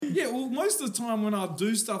Yeah, well, most of the time when I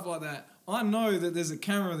do stuff like that, I know that there's a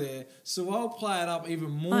camera there, so I'll play it up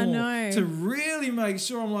even more I know. to really make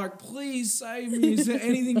sure. I'm like, please save me. Is there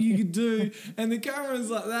anything you could do? And the camera's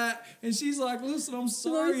like that, and she's like, listen, I'm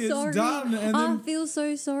sorry, it's done. And I then, feel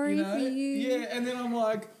so sorry for you. Yeah, and then I'm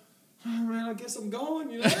like, oh man, I guess I'm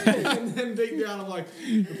going, and then deep down I'm like,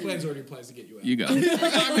 the plan's already in place to get you out. You go.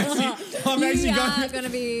 I'm actually You are going. going to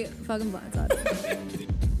be fucking blindsided.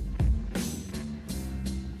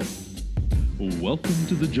 Welcome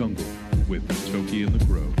to the jungle with Toki and the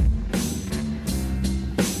Crow.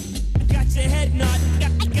 Got your head nod,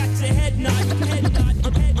 got your head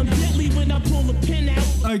nod, I'm deadly when I pull the pin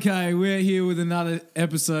out. Okay, we're here with another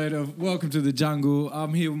episode of Welcome to the Jungle.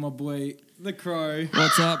 I'm here with my boy, the Crow.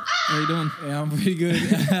 What's up? How you doing? Yeah, I'm pretty good.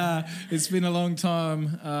 It's been a long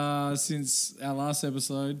time since our last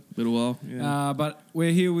episode. Little while. Yeah. But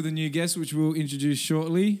we're here with a new guest, which we'll introduce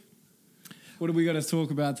shortly. What do we got to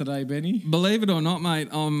talk about today, Benny? Believe it or not, mate,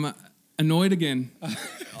 I'm annoyed again.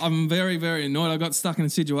 I'm very, very annoyed. I got stuck in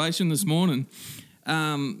a situation this morning.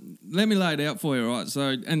 Let me lay it out for you, right?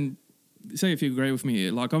 So, and see if you agree with me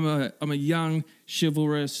here. Like, I'm a young,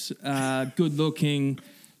 chivalrous, good-looking,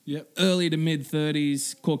 early to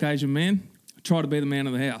mid-30s Caucasian man. I try to be the man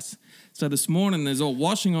of the house. So this morning, there's all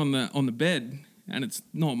washing on the bed, and it's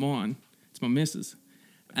not mine. It's my missus.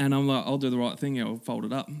 And I'm like, I'll do the right thing. I'll fold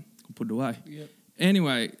it up. Put it away. Yep.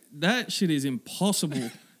 Anyway, that shit is impossible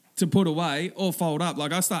to put away or fold up.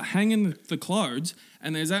 Like, I start hanging the clothes,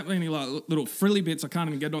 and there's that many like little frilly bits I can't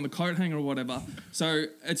even get on the coat hanger or whatever. So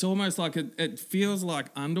it's almost like it feels like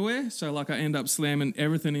underwear. So like I end up slamming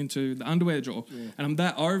everything into the underwear drawer, and I'm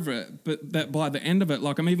that over it. But that by the end of it,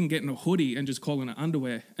 like I'm even getting a hoodie and just calling it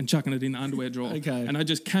underwear and chucking it in the underwear drawer. Okay. And I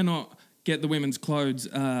just cannot get the women's clothes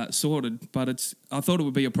sorted, but I thought it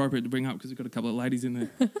would be appropriate to bring up because we've got a couple of ladies in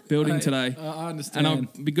the building today. I understand. And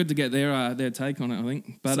it'd be good to get their take on it, I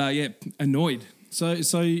think. But annoyed.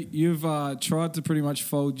 So you've tried to pretty much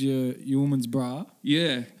fold your woman's bra.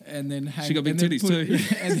 Yeah. And then hang, She got big titties too.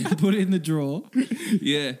 And then put it in the drawer.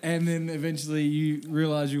 Yeah. And then eventually you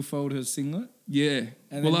realise you'll fold her singlet. Yeah.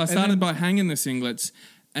 And I started by hanging the singlets,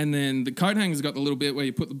 and then the coat hanger's got the little bit where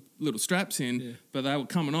you put the little straps in, but they were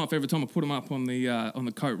coming off. Every time I put them up on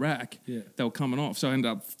the coat rack, they were coming off. So I ended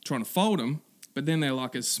up trying to fold them, but then they're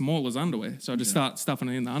like as small as underwear. So I just start stuffing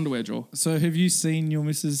it in the underwear drawer. So have you seen your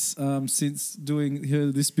missus since doing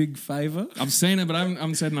her this big favour? I've seen it, but I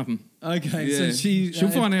haven't said nothing. Okay, Yeah. so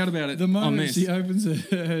she'll find out about it. The on moment this. she opens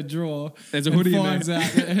her drawer, There's a hoodie in and finds there.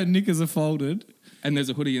 out that her knickers are folded. And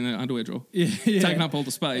there's a hoodie in the underwear drawer. Yeah. Taking up all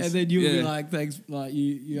the space. And then you'll be like, thanks, like,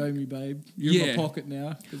 you owe me, babe. You're in my pocket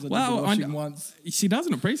now because I did the washing once. She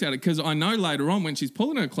doesn't appreciate it because I know later on when she's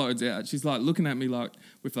pulling her clothes out, she's like looking at me like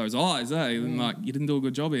with those eyes, and like, you didn't do a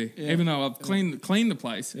good job here. Yeah. Even though I've cleaned the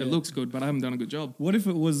place, it looks good, but I haven't done a good job. What if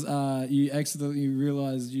it was you accidentally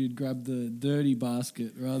realised you'd grabbed the dirty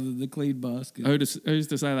basket rather than the clean basket? Who's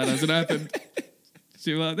to say that hasn't happened?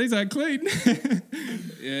 She was like, these aren't clean.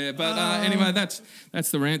 Yeah, but anyway, that's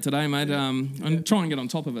the rant today, mate. I'm trying to get on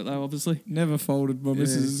top of it, though, obviously. Never folded my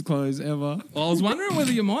missus' clothes, ever. Well, I was wondering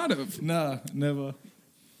whether you might have. No, never.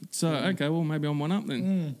 So, okay, well, maybe I'm one up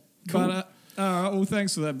then. Cool. But, all right, well,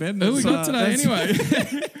 thanks for that, Ben. Who we got today, anyway?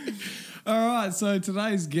 All right, so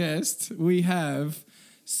today's guest, we have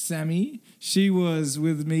Sammy. She was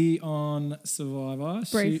with me on Survivor.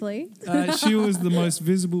 Briefly. She was the most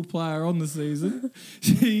visible player on the season.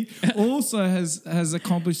 She also has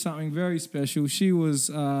accomplished something very special. She was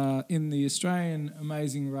in the Australian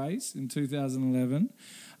Amazing Race in 2011,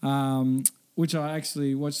 which I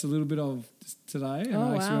actually watched a little bit of today. And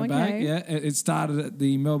I actually went back. Yeah, it started at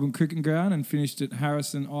the Melbourne Cricket Ground and finished at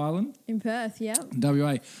Harrison Island. In Perth, yeah.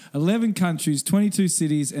 WA. 11 countries, 22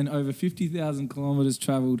 cities, and over 50,000 kilometres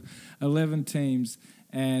travelled, 11 teams,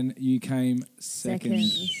 and you came second.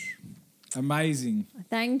 Amazing.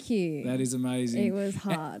 Thank you. That is amazing. It was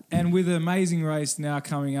hard. And with the Amazing Race now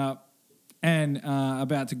coming up and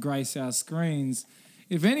about to grace our screens,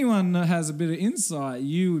 if anyone has a bit of insight,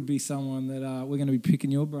 you would be someone that we're going to be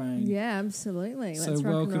picking your brain. Yeah, absolutely. So Let's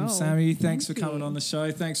rock and welcome, roll. Sammy. Thanks for Thank coming you. on the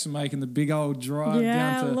show. Thanks for making the big old drive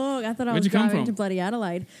Yeah, down to... look, I thought I Where'd was you come driving from? to bloody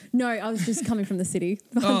Adelaide. No, I was just coming from the city.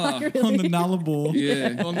 on the Nullarbor.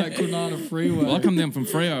 Yeah. On that Kwinana freeway. Well, I come down from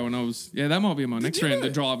Freo and I was... Yeah, that might be my next round, the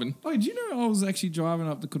driving. Oh, do you know I was actually driving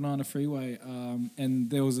up the Kwinana freeway and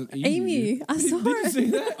there was an emu. I saw Did you it. see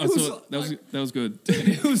that? I saw it. That was good.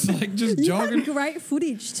 It was like just You jogging. had great footage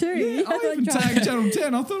footage too. Yeah, I even tagged Channel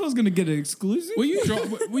 10. I thought I was going to get an exclusive. Were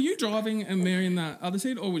you driving and Mary in that other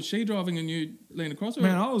seat, or was she driving and you leaning across? Or?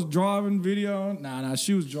 Man, I was driving, video. Nah,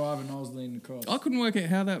 she was driving. I was leaning across. I couldn't work out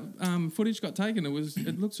how that footage got taken.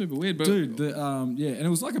 It looked super weird. But Dude, and it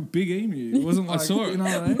was like a big emu. It wasn't I like, saw it. You know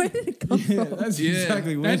what I mean? Where did it come Yeah, from? that's yeah,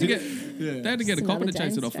 exactly they what had to it get is. they had to get a Just copper to another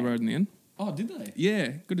chase it off the James road in the end. Oh, did they? Yeah,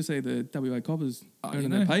 good to see the WA coppers earning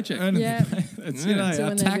their paycheck. Earning Yeah. That's, Yeah. our Doing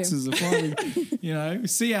their taxes are finally, we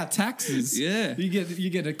see our taxes. Yeah. You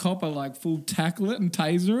get a copper like full tackle it and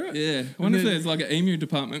taser it. Yeah, I wonder if then- there's like an emu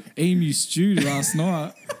department. Emu stew last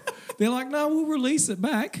night. They're like, no, we'll release it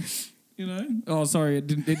back. Oh, sorry,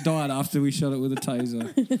 it died after we shot it with a taser.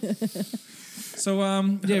 So,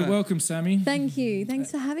 welcome, Sammy. Thank you. Thanks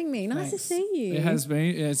for having me. Nice to Thanks. see you. It has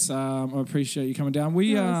been. It's I appreciate you coming down. We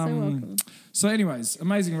You're so welcome. So anyways,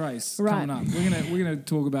 Amazing Race Right. coming up. We're gonna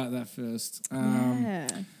talk about that first. Yeah.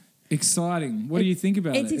 Exciting. What do you think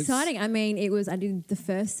about it? It's exciting. I mean, I did the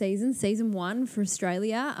first season 1 for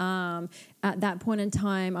Australia. At that point in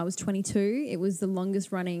time, I was 22. It was the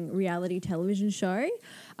longest running reality television show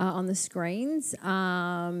on the screens.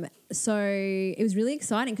 So it was really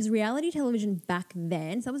exciting because reality television back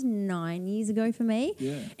then, so that was 9 years ago for me,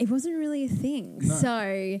 Yeah. it wasn't really a thing. No.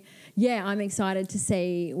 So, yeah, I'm excited to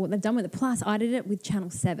see what they've done with it. Plus, I did it with Channel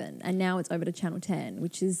 7 and now it's over to Channel 10,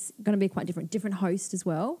 which is going to be quite different host as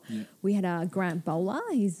well. Yeah. We had Grant Bowler.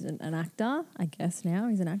 He's an actor, I guess now.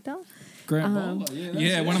 He's an actor. Grant Bowler. Yeah.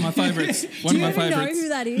 Yeah, one of my favourites. Do you even know who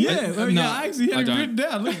that is? Yeah, No, I actually I had it don't. written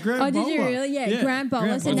down. Look, Grant Oh, Bowler. did you really? Yeah, Grant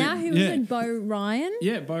Bowler. So now who is yeah. it? Bo Ryan?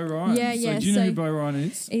 Yeah, Bo Ryan. Yeah, So yeah, do you know so- who Bo Ryan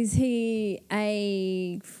is? Is he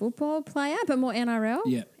a football player, but more NRL?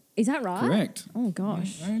 Yeah. Is that right? Correct. Oh,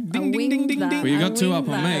 gosh. Ding, I ding, ding, winged ding, that. ding. Well, you I got two winged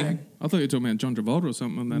up on that. me. I thought you were talking about John Travolta or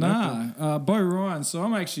something on that. actor. Nah, Bo Ryan. So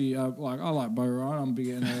I'm actually I like Bo Ryan. I'm a big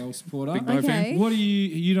NRL supporter. Big Bo Okay. fan. What do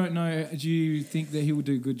you don't know? Do you think that he would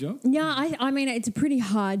do a good job? Yeah, I mean, it's a pretty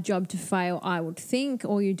hard job to fail, I would think.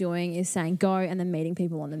 All you're doing is saying go and then meeting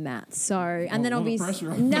people on the mat. So, and then a lot of obviously.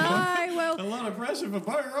 pressure on No, A well, lot of pressure for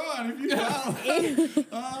Bo Ryan if you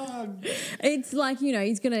fail. it's like,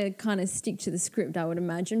 he's going to kind of stick to the script, I would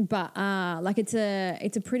imagine. But it's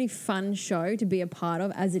a pretty fun show to be a part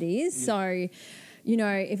of as it is. Yeah. So,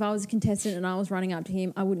 if I was a contestant and I was running up to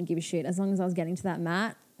him, I wouldn't give a shit. As long as I was getting to that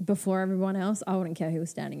mat before everyone else, I wouldn't care who was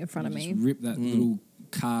standing in front of me. Just rip that little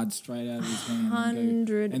card straight out of his hand. And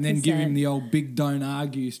go- 100%. And then give him the old big don't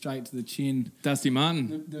argue straight to the chin. Dusty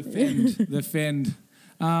Martin. The fend.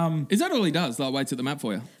 Is that all he does? Like waits at the map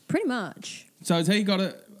for you? Pretty much. So has he got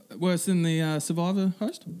it worse than the Survivor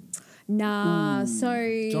host? Nah, so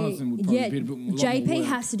Jonathan would probably be a lot more JP work.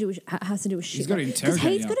 has to do a shit. He's gotta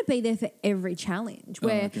interrogate he's you. got to be there for every challenge.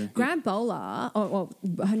 Where okay. Grant Bowler,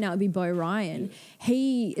 now it'd be Bo Ryan.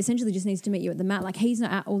 He essentially just needs to meet you at the mat. Like he's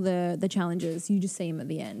not at all the challenges. You just see him at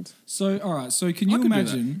the end. So, all right. So, can you could do that.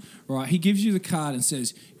 imagine, right? He gives you the card and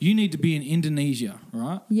says, you need to be in Indonesia,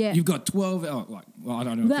 right? Yeah. You've got 12 hours. I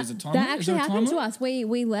don't know if That, there's a time that limit. Is actually there a time happened to limit? us.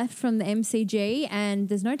 We left from the MCG and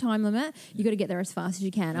there's no time limit. You got to get there as fast as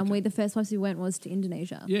you can. And the first place we went was to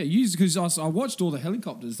Indonesia. Yeah, because I watched all the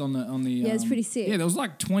helicopters on the. Yeah, it's pretty sick. Yeah, there was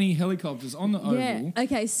like 20 helicopters on the oval. Yeah.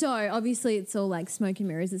 Okay. So obviously it's all like smoke and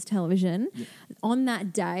mirrors. It's television. Yeah. On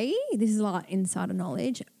that day, this is like insider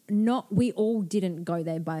knowledge. We all didn't go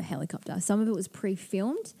there by helicopter. Some of it was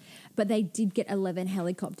pre-filmed, but they did get 11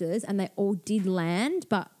 helicopters and they all did land.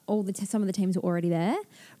 But some of the teams were already there.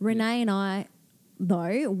 Renee and I,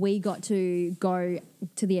 though, we got to go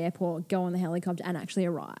to the airport, go on the helicopter, and actually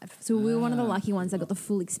arrive. So we were one of the lucky ones that got the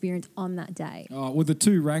full experience on that day. Oh, were the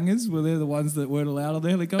two rangers, were they the ones that weren't allowed on the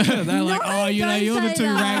helicopter? They're like, No, you're don't the say two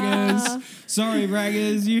that. rangers. Sorry,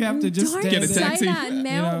 rangers, you have to just Don't stand Get a say there. taxi. that. Mel,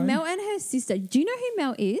 You know? Mel and her sister. Do you know who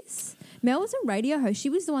Mel is? Mel was a radio host. She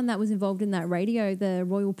was the one that was involved in that the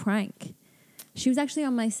Royal Prank. She was actually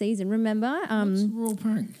on my season. Remember? What's the royal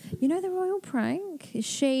prank? You know the Royal Prank?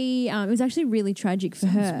 She. It was actually really tragic for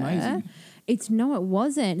her. amazing. It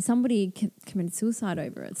wasn't. Somebody committed suicide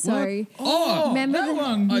over it. So What? Oh, remember that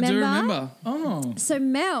one. I do remember. Oh. So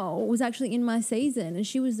Mel was actually in my season, and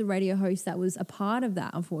she was the radio host that was a part of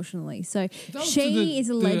that, unfortunately. So That was she to the- is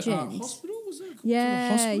a the, legend. hospital? Was it? To the Yeah,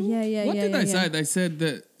 hospital? yeah. What did they yeah. say? They said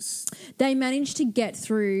that They managed to get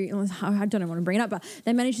through. I don't want to bring it up, but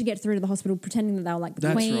they managed to get through to the hospital pretending that they were like the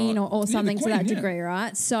That's Queen right. or Yeah, something the to that Queen, yeah. degree,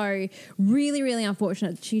 right? So really, really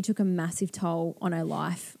unfortunate. She took a massive toll on her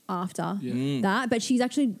life after that, but she's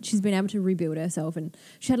been able to rebuild herself, and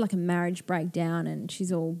she had like a marriage breakdown, and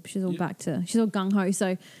she's all back to she's all gung ho.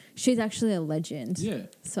 So she's actually a legend. Yeah.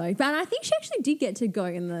 So, but I think she actually did get to go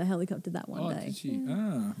in the helicopter that one day. Did she?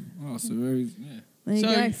 Ah. Oh, so very, yeah. There you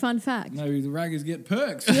So- go. Fun fact. Maybe the raggers get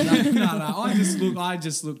perks. no. I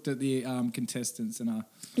just looked at the contestants and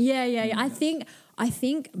Yeah. I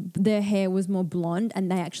think their hair was more blonde,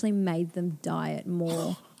 and they actually made them dye it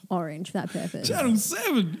more orange for that purpose. Channel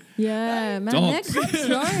 7. Yeah, man, Dogs. they're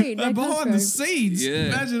cutthroat. They're behind the scenes. Yeah.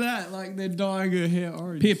 Imagine that. Like they're dyeing her hair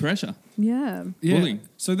orange. Peer pressure. Yeah. Yeah. Bullying.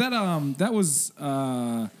 So that was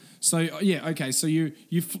so yeah, okay. So you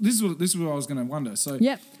this is what I was going to wonder. So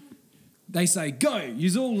Yep. they say go.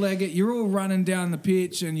 You all leg it. You're all running down the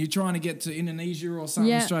pitch and you're trying to get to Indonesia or something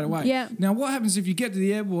Yeah, straight away. yeah. Now what happens if you get to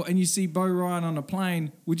the airport and you see Bo Ryan on a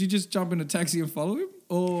plane? Would you just jump in a taxi and follow him?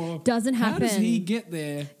 Or Doesn't How does happen. he get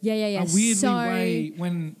there? Yeah. A weirdly So- way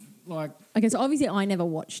when like Okay, so obviously I never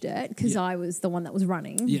watched it because Yeah. I was the one that was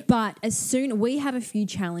running. Yeah. But as soon we have a few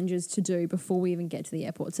challenges to do before we even get to the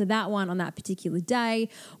airport. So that one on that particular day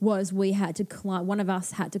was we had to climb. One of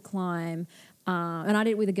us had to climb. And I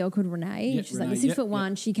did it with a girl called Renee. Yeah, She's Renee, like 6'1".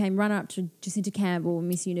 yeah. She came running up to Jacinta Campbell,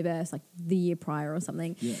 Miss Universe, like the year prior or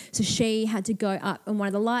something. Yeah. So she had to go up on one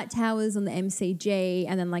of the light towers on the MCG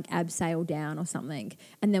and then like abseil down or something.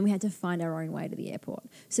 And then we had to find our own way to the airport.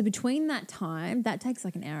 So between that time, that takes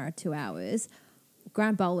like an hour or 2 hours.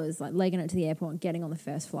 Grant Bowler's like legging it to the airport and getting on the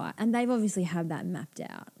first flight. And they've obviously had that mapped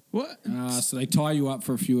out. What? so they tie you up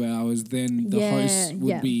for a few hours, then the Yeah, host would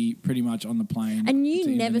yeah. be pretty much on the plane. And you to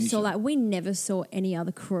never saw Indonesia. that. We never saw any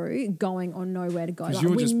other crew going on nowhere to go. Because Like,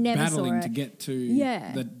 you're we just never battling saw to it. get to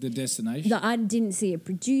Yeah. the destination. I didn't see a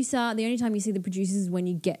producer. The only time you see the producers is when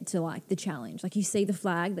you get to like the challenge. Like you see the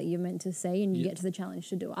flag that you're meant to see and you get to the challenge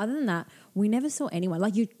to do it. Other than that, we never saw anyone.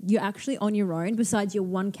 Like you're actually on your own besides your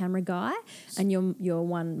one camera guy and your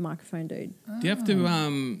one microphone dude. Do you have to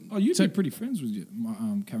Oh, you'd be pretty friends with your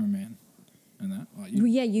cameraman and that. Like Well,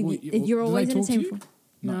 yeah, you're always in a team.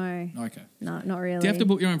 No. No, Okay. not really. Do you have to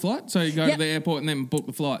book your own flight? So you go Yep. to the airport and then book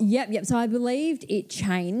the flight. Yep. So I believed it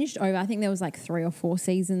changed over. I think there was like 3 or 4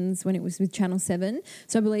 seasons when it was with Channel 7.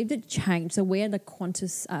 So I believed it changed. So we had a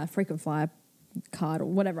Qantas frequent flyer card or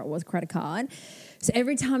whatever it was, credit card. So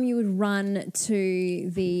every time you would run to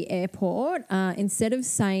the airport, instead of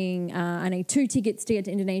saying I need 2 tickets to get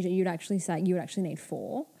to Indonesia, you'd actually say you would actually need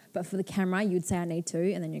 4. But for the camera, you'd say I need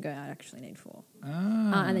 2, and then you go I actually need 4.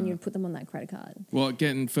 And then you'd put them on that credit card. What,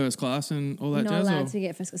 getting first class and all that Not jazz? allowed or- to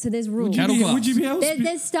get first class. So there's rules. Cattle class. Would you be hell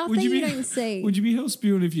There's stuff that you don't see. Would you be hell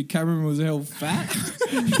spewing if your cameraman was hell fat?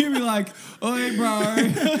 You'd be like, "Oi, bro."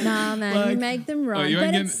 Nah, man, Like- you make them run. you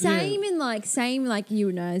ain't But it's getting- same like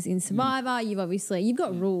you know as in Survivor. You've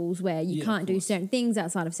got rules where you Yeah, can't of do course. certain things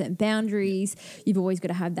outside of certain boundaries. You've always got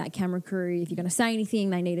to have that camera crew. If you're going to say anything,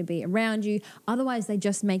 they need to be around you. Otherwise, they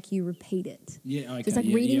just make you repeat it. Yeah, okay. So it's like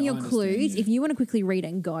yeah, reading yeah, your I understand, clues. yeah. If you want to quickly read it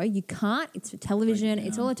and go, you can't. It's for television.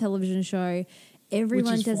 It's all a television show.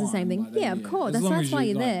 Everyone Which is does the same fine, thing. like that, Yeah, of course. As long That's as why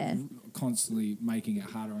you're like, there. Constantly making it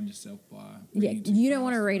harder on yourself by Yeah, reading too you don't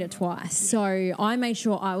want to fast read or it whatever. twice. So I made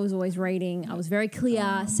sure I was always reading. I was very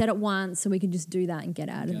clear, said it once, so we could just do that and get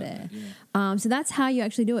out of there. So that's how you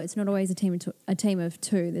actually do it. It's not always a team of 2.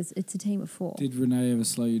 It's a team of 4. Did Renee ever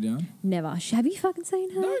slow you down? Never. Have you fucking seen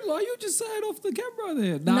her? No, like you just say it off the camera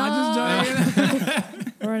there. No. Nah, just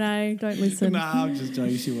joking. Renee, don't listen. Nah, I'm just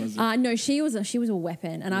joking. She wasn't. No, she was a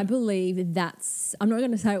weapon, and I believe that's. I'm not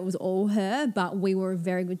going to say it was all her, but we were a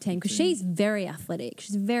very good team because she's very athletic.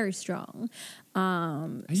 She's very strong.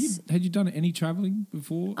 Had you done any traveling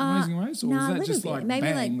before Amazing Race, or nah, was a that little just bit. like Maybe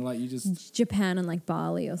bang, like you just? Japan and like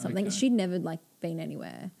Bali or something. Okay. She'd never like been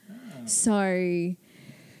anywhere. So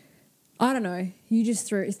I don't know. You just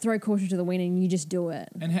throw caution to the wind and you just do it.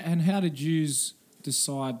 And how did you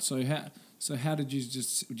decide? So how did you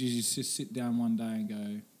just sit down one day and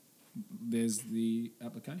go, "There's the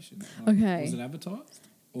application"? Like, Okay. Was it advertised?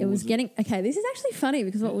 It was getting okay. This is actually funny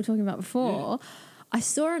because what we were talking about before. I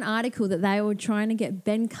saw an article that they were trying to get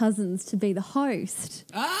Ben Cousins to be the host.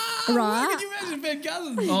 Right? Can you imagine Ben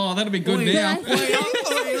Cousins? Oh, that'd be good But now. I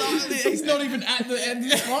think- He's not even at the end.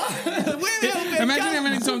 Imagine how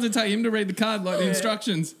many times it take him to read the card, like the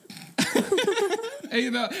instructions.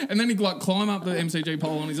 And then he'd like climb up the MCG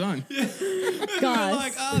pole on his own.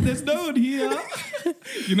 guys, there's no one here.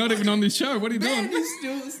 You're not even on this show. What are you doing?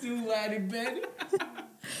 He's still laying in bed.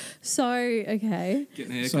 so okay.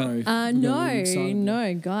 Getting a haircut. Sorry. I'm really excited.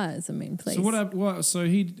 No, guys. I mean, please. So what? So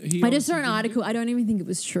he. I just saw an article. I don't even think it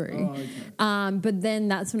was true. Oh, okay. But then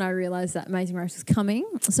that's when I realised that Amazing Race was coming.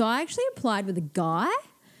 So I actually applied with a guy.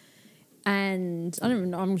 And I don't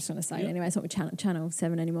even know, I'm just going to say it anyway. It's not with Channel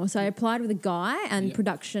 7 anymore. So I applied with a guy and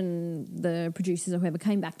the producers or whoever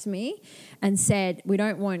came back to me and said, we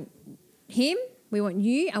don't want him, we want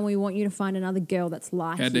you, and we want you to find another girl that's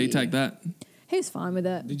like How do you you. take that? He was fine with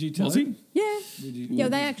it. Did you tell Was he? him? Yeah. Did you? Yeah,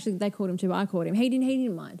 they called him too, but I called him. He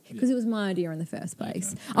didn't mind because it was my idea in the first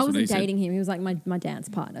place. I what he wasn't said. dating him. He was like my dance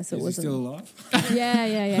partner, so it Is he wasn't. still alive?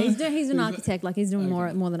 Yeah. He's an architect. Like he's doing more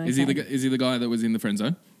than okay. Is he the guy that was in the friend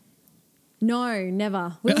zone? No,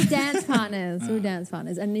 never. We were dance partners. We were dance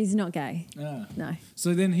partners, and he's not gay. Ah. No.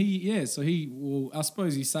 So then I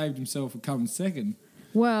suppose he saved himself from coming second,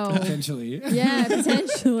 Well, potentially. yeah,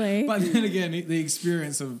 potentially. But then again, the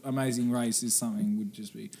experience of Amazing Race is something would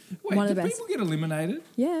just be. Wait, One of do the best. people get eliminated?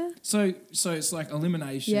 Yeah. So it's like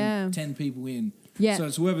elimination. Yeah. 10 people in. Yeah. So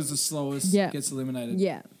it's whoever's the slowest Yeah. gets eliminated.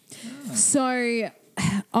 Yeah. So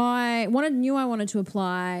I wanted to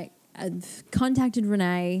apply. I contacted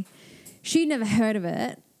Renee. She'd never heard of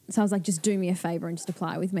it. So I was like, just do me a favour and just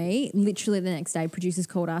apply with me. Literally the next day, producers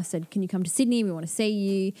called us, said, can you come to Sydney? We want to see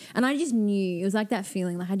you. And I just knew. It was like that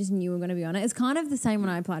feeling, like I just knew we were going to be on it. It's kind of the same when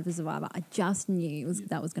I applied for Survivor. I just knew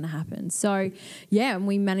that was going to happen. So, yeah, and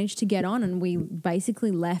we managed to get on and we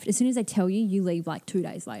basically left. As soon as they tell you, you leave like 2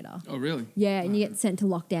 days later. Oh, really? Yeah, and you get sent to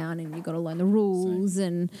lockdown and you've got to learn the rules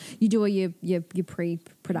and you do all your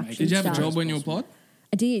pre-production Did you have a stuff. job when you applied?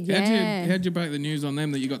 I did, yeah. How'd you break the news on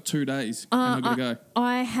them that you got 2 days and you've got to go?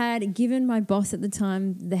 I had given my boss at the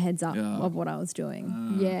time the heads up Yeah. of what I was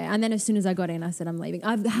doing. Yeah, and then as soon as I got in, I said I'm leaving.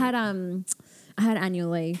 I had annual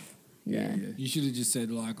leave. Yeah. You should have just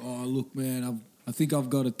said like, oh look, man, I think I've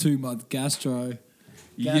got a 2-month gastro.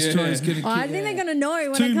 Gastro is gonna. I think they're gonna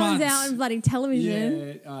know when 2 it comes months. out on bloody television.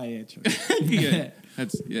 Yeah. Oh yeah, true. Yeah.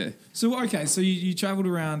 That's, yeah. So okay, so you travelled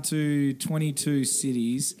around to 22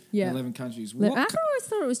 cities, Yeah. 11 countries. I always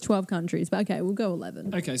thought it was 12 countries, but okay, we'll go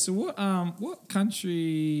 11. Okay, so what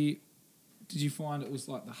country did you find it was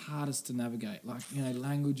like the hardest to navigate? Like, you know,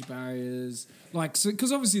 language barriers, like, so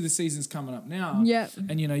because obviously the season's coming up now. Yep.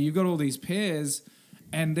 And you know you've got all these pairs,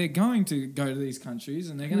 and they're going to go to these countries,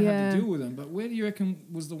 and they're going to have to deal with them. But where do you reckon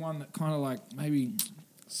was the one that kind of like maybe,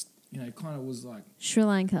 you know, kind of was like. Sri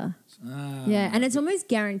Lanka. Yeah, and it's almost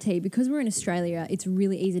guaranteed because we're in Australia, it's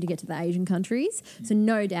really easy to get to the Asian countries. So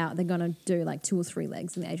no doubt they're going to do like 2 or 3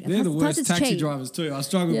 legs in the Asian. They're the Plus worst it's taxi cheap. drivers too. I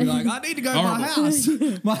struggle with like, I need to go to my Horrible.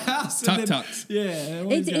 house. My house. and then- Tuk-tuks. Yeah. they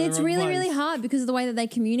always go to the It's wrong really, place. really hard because of the way that they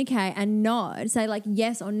communicate and nod, say like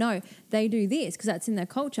yes or no. They do this because that's in their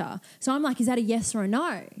culture. So I'm like, is that a yes or a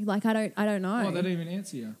no? Like I don't know. Oh, they don't even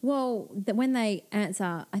answer you. Well, when they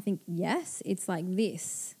answer, I think yes, it's like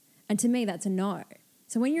this, and to me that's a no.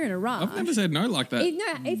 So when you're in a rush, I've never said no like that.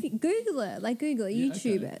 if you Google it,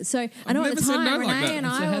 YouTube okay. it. So I know at never the said time no like Renee that. and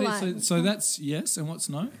So, I were like, so that's yes, and what's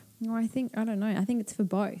no? no, I don't know. I think it's for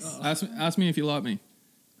both. Ask me if you like me.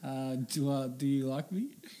 Do you like me?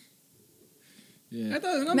 Yeah.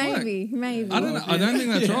 I'm Maybe. I don't know. I don't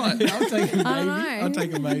think that's right. I'll take a maybe. I don't know. I'll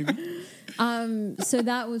take a maybe. So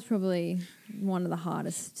that was probably one of the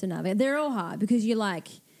hardest to navigate. They're all hard because you're like,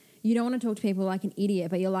 you don't want to talk to people like an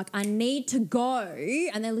idiot, but you're like, I need to go.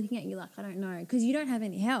 And they're looking at you like, I don't know, because you don't have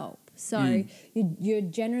any help. So you're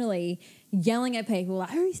generally yelling at people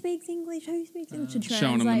like, who speaks English? Who speaks English to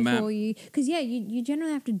Showing them the translate map. for you? Because, you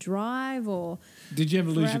generally have to drive or... Did you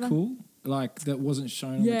ever lose your Forever. cool? Like that wasn't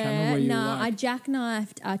shown on the camera where you were I like,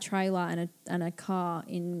 jackknifed a trailer and a car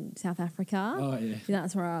in South Africa. oh yeah.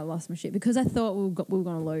 That's where I lost my shit because I thought we were going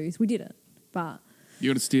to lose. We didn't, but...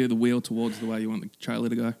 You got to steer the wheel towards the way you want the trailer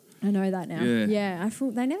to go. I know that now. Yeah. Yeah, I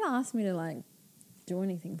feel they never asked me to like do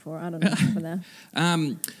anything for it. I don't know what happened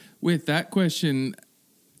there. With that question,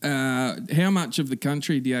 how much of the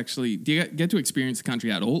country do you get to experience the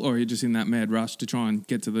country at all, or are you just in that mad rush to try and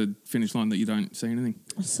get to the finish line that you don't see anything?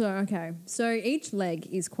 So each leg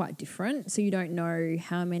is quite different. So you don't know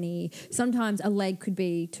how many. Sometimes a leg could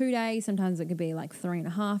be 2 days. Sometimes it could be like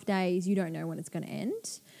 3.5 days. You don't know when it's going to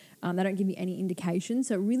end. They don't give you any indication.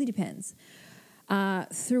 So it really depends.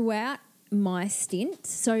 Throughout my stint,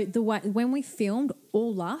 so when we filmed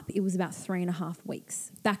all up, it was about 3.5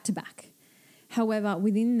 weeks back to back. However,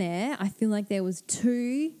 within there, I feel like there was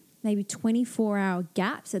 2, maybe 24-hour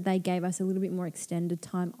gaps that they gave us a little bit more extended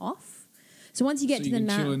time off. So once you get So to you the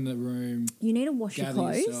can chill mat, in the room. you need to wash your gather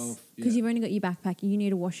clothes yourself, because yeah. you've only got your backpack. You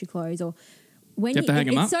need to wash your clothes, or when You have to hang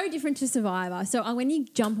 'em it's up? so different to Survivor. So when you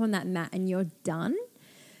jump on that mat and you're done.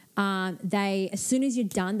 As soon as you're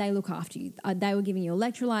done, they look after you. They were giving you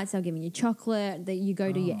electrolytes, they were giving you chocolate. That you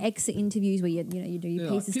go to your exit interviews where you do your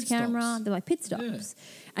They're like pieces pit to camera. stops. They're like pit stops,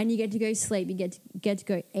 and you get to go sleep. You get to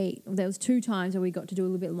go eat. There was 2 times where we got to do a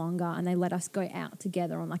little bit longer, and they let us go out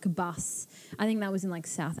together on like a bus. I think that was in like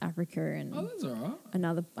South Africa and Oh, that's all right.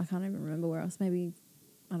 another. I can't even remember where else. Maybe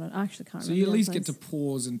I actually can't. So remember you at the least place. get to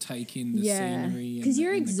pause and take in the Yeah, scenery. because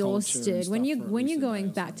you're and the culture and exhausted when stuff you for at when least you're a day going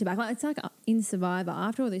or back something. to back. Like it's like in Survivor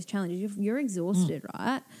after all these challenges, you're exhausted,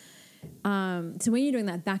 right? So when you're doing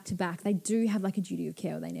that back to back, they do have like a duty of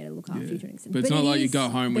care. They need to look after you to an extent. But it's not it like you is go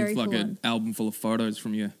home with very like full an on. album full of photos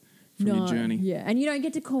from your journey. Yeah, and you don't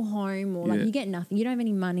get to call home or like Yeah. you get nothing. You don't have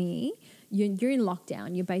any money. You're in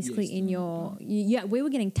lockdown. You're basically in your yeah. We were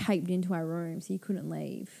getting taped into our room, so you couldn't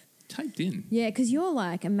leave. Taped in. Yeah, because you're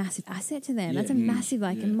like a massive asset to them. Yeah. That's a massive,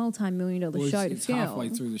 like a Yeah. multi-million-dollar Well, show to it's film. halfway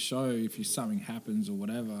through the show if something happens or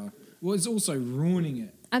whatever. Well, it's also ruining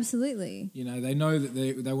it. Absolutely. You know, they know that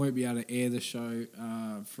they won't be able to air the show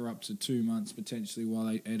for up to 2 months potentially while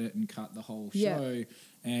they edit and cut the whole Yeah. show.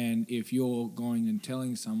 And if you're going and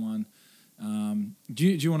telling someone, do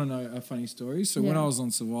you want to know a funny story? So when Yeah. I was on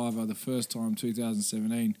Survivor the first time,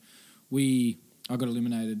 2017, I got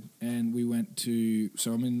eliminated and we went to,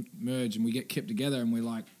 so I'm in Merge and we get kept together and we're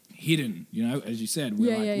like hidden, you know, as you said,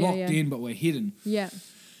 we're locked in, but we're hidden. Yeah.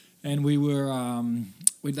 And we were,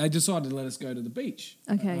 they decided to let us go to the beach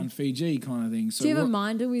Okay. on Fiji kind of thing. So Do you have a we're-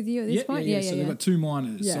 minder with you at this point? Yeah. So they've got 2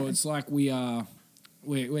 minors. Yeah. So it's like we're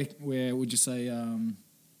would you say,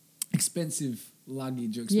 expensive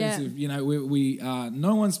luggage or expensive, you know, we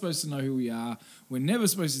no one's supposed to know who we are. We're never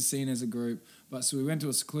supposed to be seen as a group. But so we went to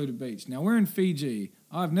a secluded beach. Now we're in Fiji.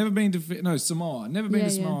 I've never been to Samoa. Never been to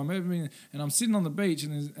Samoa. I've never been, and I'm sitting on the beach,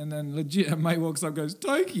 and then legit a mate walks up, and goes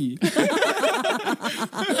Toki, and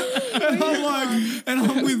I'm like, and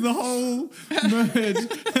I'm with the whole Merge,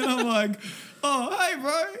 and I'm like, oh hey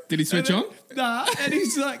bro. Did he switch on? Nah, and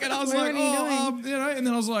he's like, and I was What like, are you doing? you know, and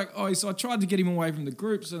then I was like, so I tried to get him away from the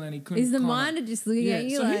group, so then he couldn't. Is the kinda- minder just looking at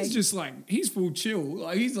you so like... he's just like, he's full chill.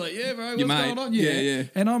 Like, he's like, yeah, bro, what's Your mate. going on? Yeah.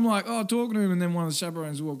 And I'm like, talking to him. And then one of the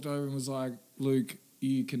chaperones walked over and was like, Luke,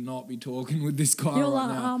 you cannot be talking with this guy You're right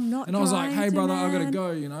like, now. I'm not And I was like, trying hey, to, brother, I got to man.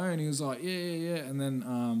 go, you know? And he was like, yeah. And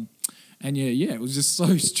then, it was just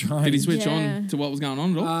so strange. Did he switch Yeah. on to what was going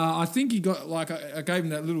on at all? I think he got, like, I gave him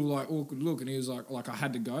that little, like, awkward look. And he was like, I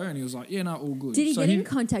had to go. And he was like, yeah, no, all good. Did he So get in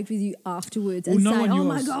contact with you afterwards and Well, no say, one oh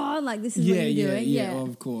my yours- God, like this is what you're doing? Yeah,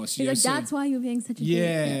 of course. He's yeah, like, so- that's why you're being such a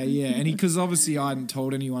Yeah, dick. yeah. And because obviously I hadn't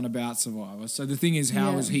told anyone about Survivor. So the thing is,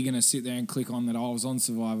 how Yeah. was he going to sit there and click on that I was on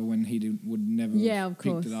Survivor when he would never Yeah, have of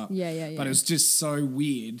picked course. it up? Yeah. But it was just so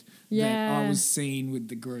weird that Yeah. I was seen with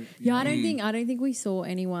the group. you Yeah, know? I don't think we saw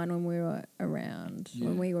anyone when we were around,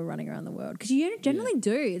 when Yeah. we were running around the world. Because you generally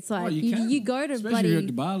do. It's like Oh, you can. you go to Especially if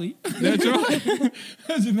you're bloody... at Bali. That's right.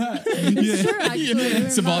 Imagine that. It's true, actually.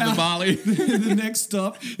 Survived the Bali. The next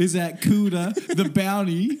stop is at Kuta, the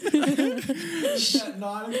Bounty. At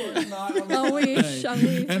 9 o'clock at night on the I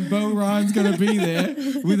wish. And Bo Ryan's going to be there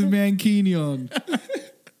with a mankini on.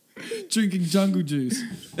 Drinking jungle juice.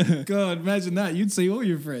 God, imagine that. You'd see all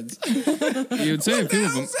your friends. You would see a few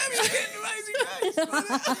of them.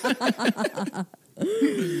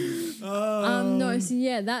 No, so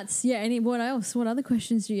yeah, that's... Yeah, what else? What other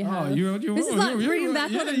questions do you have? This is like bringing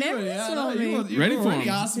back all the memories for me. Ready for 'em.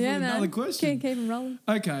 Asking Yeah, for man. another question. Keep them rolling.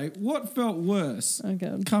 Okay, what felt worse? Oh,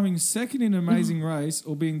 God. Coming second in Amazing Race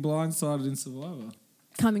or being blindsided in Survivor?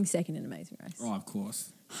 Coming second in Amazing Race. Oh, of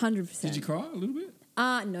course. 100%. Did you cry a little bit?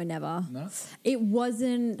 No, never. No? It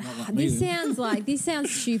wasn't. Not like me This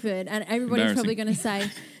sounds stupid, and everybody's probably going to say.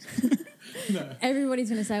 Everybody's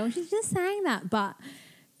going to say, "Well, she's just saying that," but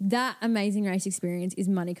that Amazing Race experience is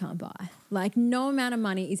money can't buy. Like, no amount of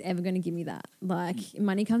money is ever going to give me that. Like,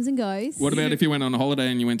 money comes and goes. What about if you went on a holiday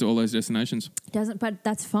and you went to all those destinations? Doesn't? But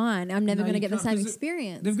that's fine. I'm never No, going to you get the can't, same 'cause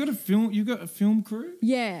experience. They've got a film. You've got a film crew.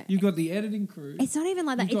 Yeah. You've got the editing crew. It's not even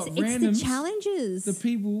like that. You've It's got the randoms, challenges. the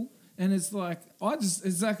people, and it's like this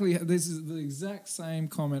is the exact same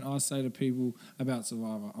comment I say to people about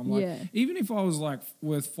Survivor. I'm like, Yeah. even if I was like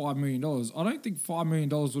worth $5 million, I don't think $5 million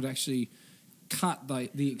would actually cut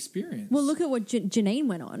the experience. Well, look at what Janine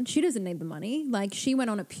went on. She doesn't need the money. Like, she went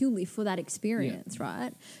on it purely for that experience,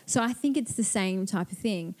 right? So I think it's the same type of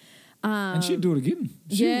thing. And she'd do it again.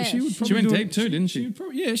 Yeah. She would She probably went do deep it. too, didn't she?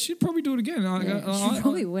 She'd probably do it again. Yeah, she'd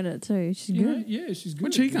probably win it too. She's You know, good. yeah, she's good.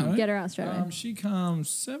 Where'd she you come? know. Get her out straight away. She comes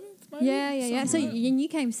 7th, maybe. Yeah. So something like that. you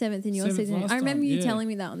came 7th in your 7th season. last I remember time, you yeah. telling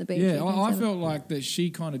me that on the beach. Yeah, You came I 7th. felt like that she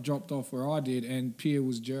kind of dropped off where I did, and Pia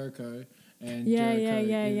was Jericho, and Yeah, Jericho.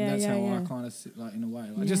 yeah, That's how I yeah. kind of sit, like in a way,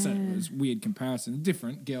 like just a Yeah. it was weird comparison,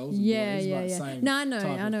 different girls, and Yeah, boys, yeah, but yeah. same. No, I know, type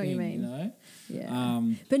I of know what you thing, mean. You know, Yeah.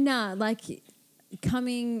 But nah, like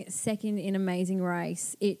coming second in Amazing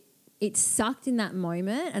Race, it sucked in that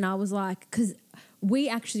moment, and I was like, because we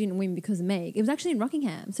actually didn't win because of me. It was actually in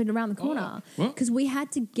Rockingham, so around the corner. what? Because we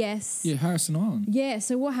had to guess. yeah, Harrison Island. Yeah,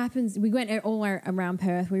 so what happens, we went all the way around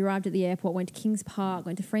Perth. We arrived at the airport, went to Kings Park,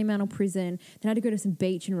 went to Fremantle Prison, then had to go to some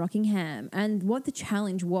beach in Rockingham. And what the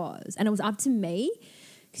challenge was, and it was up to me,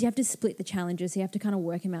 because you have to split the challenges. So you have to kind of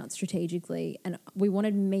work them out strategically. And we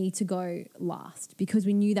wanted me to go last because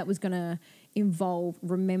we knew that was going to involve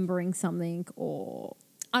remembering something or,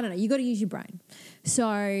 I don't know, you got to use your brain.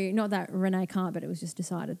 So not that Renee can't, but it was just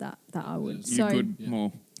decided that I would. You So, could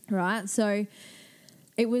more. right. So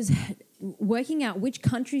it was working out which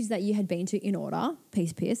countries that you had been to in order.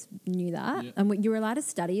 Pierce knew that. Yep. And you were allowed to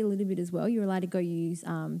study a little bit as well. You were allowed to go use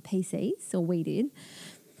PCs, or we did.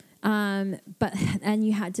 And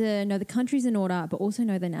you had to know the countries in order, but also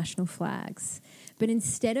know their national flags. But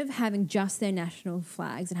instead of having just their national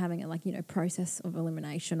flags and having a process of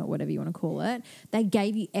elimination or whatever you want to call it, they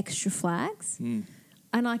gave you extra flags.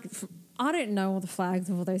 And I don't know all the flags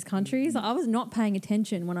of all those countries. I was not paying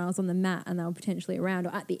attention when I was on the mat and they were potentially around,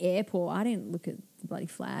 or at the airport. I didn't look at the bloody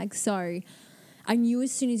flags. So I knew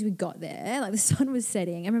as soon as we got there, the sun was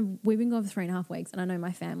setting. I remember we've been gone for 3.5 weeks and I know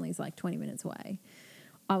my family's 20 minutes away.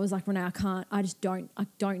 I was like, Renee, I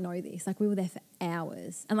don't know this. We were there for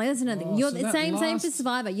hours. And that's another thing. You're so the that same last- for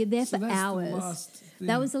Survivor. You're there So for that's the hours. last thing.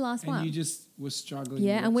 That was the last one. And you just were struggling.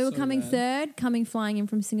 Yeah, with and we it were so coming bad. flying in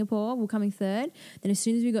from Singapore. We were coming third. Then as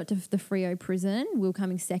soon as we got to the Freo prison, we were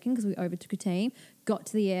coming second because we overtook a team. Got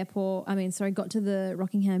to the airport. Got to the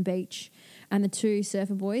Rockingham Beach, and the two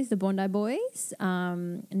surfer boys, the Bondi boys,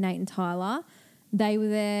 Nate and Tyler, they were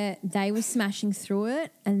there. They were smashing through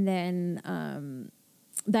it, and then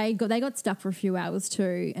they got stuck for a few hours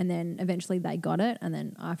too, and then eventually they got it, and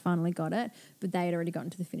then I finally got it, but they had already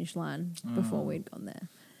gotten to the finish line before we'd gone there.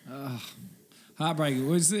 Heartbreaking.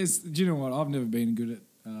 Do you know what? I've never been good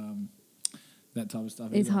at that type of stuff.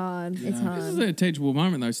 It's either. hard. You It's know? This is hard. a teachable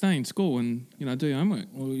moment though. Stay in school and do your homework.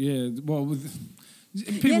 Well, yeah. Well, with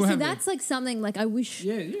people Yeah, so have that's something I wish.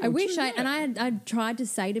 Yeah, yeah, I wish true, I and I tried to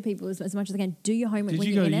say to people as much as I can, do your homework Did when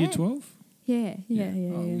you you're go to in year it. 12? Yeah.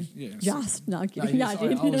 Yeah. Just no, I'm No, kidding. yes, I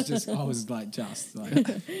did. I was just I got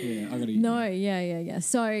to. No, yeah.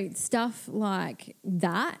 So stuff like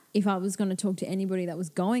that. If I was going to talk to anybody that was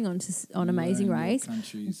going on Amazing Learn your Race,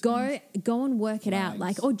 countries go and work it out.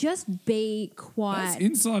 flags. Or just be That's quiet.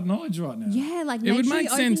 inside knowledge right now. Yeah, It make would sure make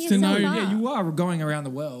you sense open to know- yourself Yeah, up. you are going around the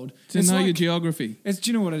world. To It's know your like- geography. Do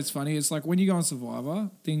you know what it's funny? It's like when you go on Survivor,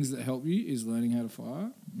 things that help you is learning how to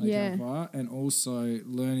fire, Yeah. fire, and also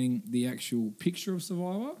learning the actual picture of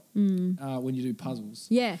Survivor when you do puzzles.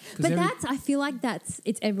 Yeah, 'Cause but every-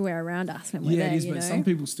 it's everywhere around us when we're Yeah, there. it is, you but know? some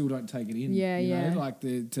people still don't take it in. Yeah, you yeah. know, like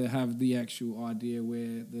to have the actual idea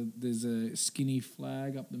where there's a skinny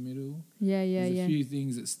flag up the middle. Yeah, There's yeah. a few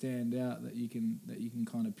things that stand out that you can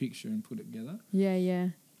kind of picture and put it together. Yeah.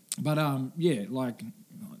 But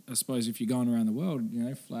I suppose if you're going around the world,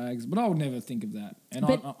 flags. But I would never think of that. And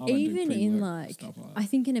But I don't do even in pre-work stuff like that. I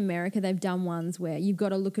think in America they've done ones where you've got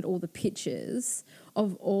to look at all the pictures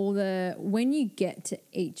of when you get to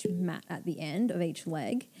each mat at the end of each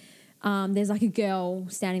leg, there's a girl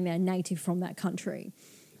standing there, native from that country.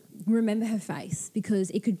 Remember her face because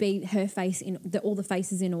it could be her face in all the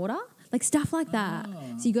faces in order, stuff like that.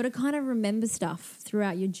 So you got to kind of remember stuff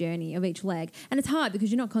throughout your journey of each leg, and it's hard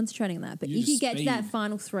because you're not concentrating on that. But You if you just get to that speed.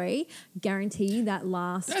 final three, guarantee you that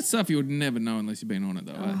last. That's stuff you would never know unless you've been on it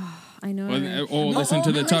though. eh? I know. Or listen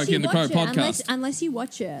to the unless Toki you and the Crow watch it, podcast. Unless you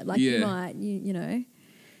watch it, you Yeah. might, you know.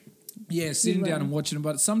 Yeah, sitting down learn. and watching it.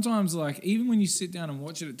 But sometimes, even when you sit down and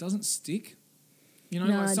watch it, it doesn't stick. No,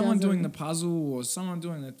 like it someone doing the doesn't. puzzle or someone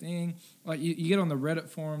doing the thing. You get on the Reddit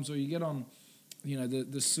forums or you get on,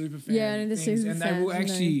 the super fan Yeah, and the things, super and they will fans,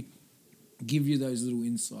 actually give you those little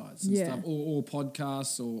insights and Yeah. stuff, or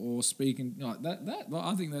podcasts or speaking like that.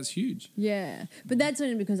 I think that's huge. Yeah, but that's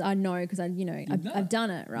only because I know because I've done done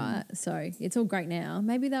it right. So it's all great now.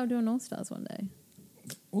 Maybe they'll do an All Stars one day.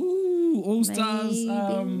 Ooh, All Stars, Maybe.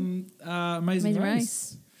 Amazing Amazing Race.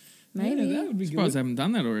 Race. Maybe. Yeah, that would be Surprised good. I haven't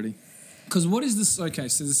done that already. Because what is this? Okay,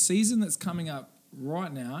 so the season that's coming up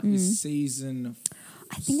right now is season.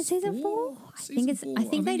 I think it's season 4. Season four. I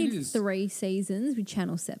think they it did is. 3 seasons with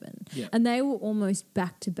Channel 7. Yeah. And they were almost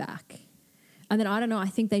back to back. And then I don't know, I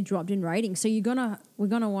think they dropped in ratings. So we're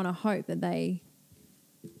gonna want to hope that they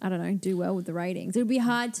do well with the ratings. It would be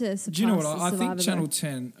hard to surpass. Do you know what? the I think Survivor, Channel though.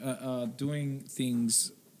 10 are doing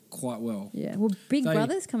things quite well. Yeah. Well, Big They-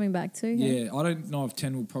 Brother's coming back too. hey? Yeah, I don't know if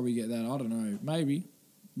 10 will probably get that. I don't know. Maybe.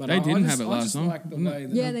 But They I didn't just- have it I last just night, like the didn't way it?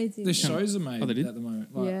 that Yeah, they did. the shows are made Oh, they did? at the moment.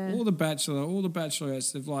 Yeah. All the Bachelor, all the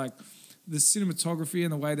Bachelorettes, they've the cinematography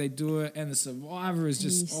and the way they do it, and the Survivor is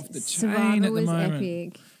just off the chain Survivor at the was moment.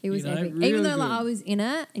 epic. It was epic. really Even though good. I was in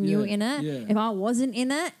it and you were in it, yeah. if I wasn't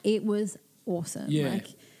in it, it was awesome. Yeah.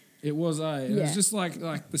 It was It Yeah. was just like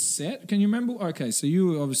the set. Can you remember? Okay, so you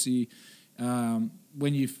were obviously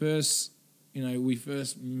when you first, we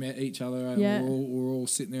first met each other. And Yeah. we're all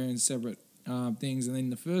sitting there in separate things, and then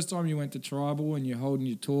the first time you went to tribal and you're holding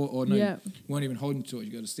your torch, or no, Yeah. you weren't even holding your torch,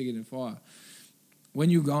 you got to stick it in fire. When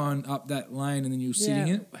you're going up that lane and then you're sitting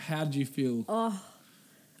in it, how did you feel? Oh,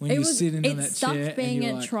 When you're sitting in it that sucked chair and being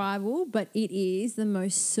you're at like, tribal, but it is the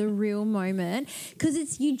most surreal moment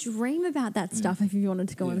because you dream about that stuff if you wanted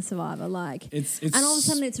to go on a Survivor, like it's and all of a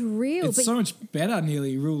sudden it's real. it's but so much better,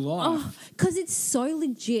 nearly real life. because it's so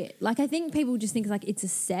legit. Like I think people just think like it's a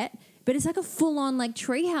set, but it's like a full on like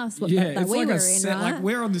treehouse. That it's we like were a in, set. right? Like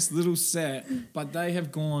we're on this little set, but they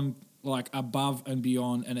have gone like above and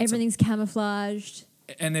beyond, and it's Everything's camouflaged.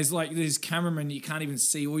 and there's cameramen you can't even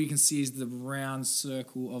see. All you can see is the round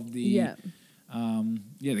circle of the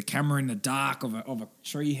the camera in the dark of a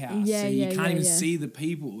tree house. Yeah, so you yeah, can't yeah, even yeah. see the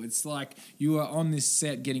people. It's like you are on this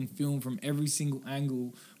set getting filmed from every single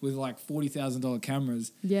angle with like $40,000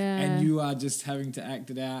 cameras. Yeah. And you are just having to act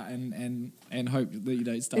it out and hope that you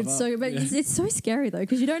don't stuff It's up. so, but Yeah. it's so scary though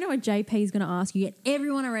because you don't know what JP is going to ask you. Yet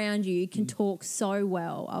everyone around you can talk so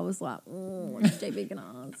well. I was like, what's JP going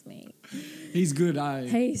to ask me? He's good, eh?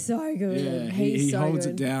 He's so good. Yeah, He's he so holds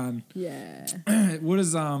good. it down. Yeah. What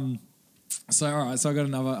is So all right, so I got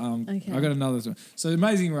another Okay. I got another one. So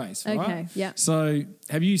Amazing Race, right? Okay, yeah. So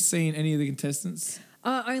have you seen any of the contestants?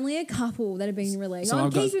 Only a couple that have been released. So I'm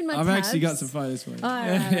I've got, keeping my I've tabs. actually got some photos for you. All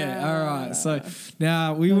right, all right. So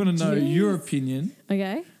now we want to know your geez. opinion,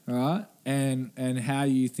 Okay. all right, and how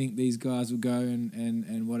you think these guys will go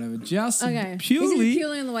and whatever. Just Okay. purely This is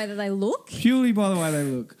purely on the way that they look. purely by the way they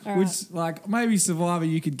look. All Which like maybe Survivor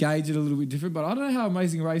you could gauge it a little bit different, but I don't know how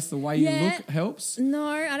Amazing Race the way you Yeah. look helps. No,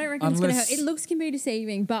 I don't reckon it's going to Unless- help. It looks can be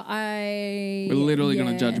deceiving, but We're literally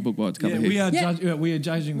going to judge a book by its cover Yeah, here. we are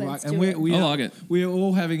judging Let's right, and do it. we I are, like it. We are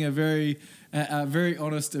all having a very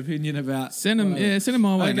honest opinion about. Send them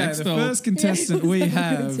my way Okay, next. the I'll- first contestant we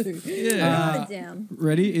have, Write it down.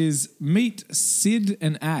 ready, is Meet Sid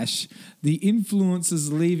and Ash, the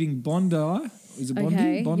influencers leaving Bondi. Is it Bondi?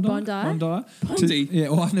 Okay, Bondi? Bondi. Bondi? Yeah,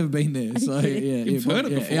 well, I've never been there. So yeah, You've heard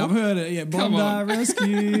it before? Yeah, I've heard it. Yeah, Come Bondi on. Rescue.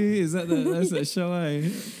 Is that's that show?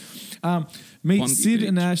 Meet Bondi Sid Beach.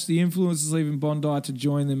 and Ash, the influencers leaving Bondi to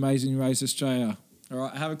join the Amazing Race Australia. All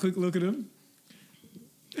right, have a quick look at him.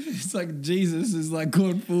 It's like Jesus is like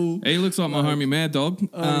gone full. He looks like my homie Mad Dog.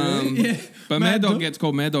 really? Yeah. But Mad Mad Dog Dog? gets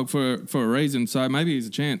called Mad Dog for a reason, so maybe he's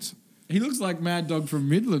a chance. He looks like Mad Dog from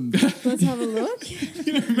Midland. Let's have a look.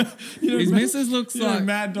 His missus looks You know like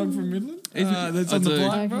Mad Dog from Midland? Is- That's I on the do.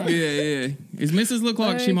 block, bro. Yeah. His missus look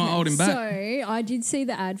like she might hold him back. So I did see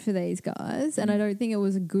the ad for these guys, and I don't think it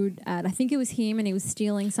was a good ad. I think it was him, and he was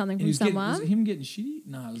stealing something He from was getting, someone. was it him getting shitty?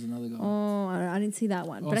 No, it was another guy. Oh, I didn't see that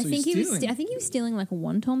one. Oh, But I so think he's he was. stealing. I think he was stealing like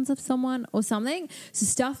wontons of someone or something. So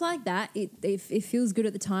stuff like that, it feels good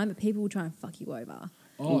at the time, but people will try and fuck you over.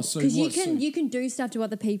 Oh, so Because what? you can do stuff to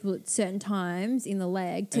other people at certain times in the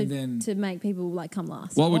leg to And then- to make people like come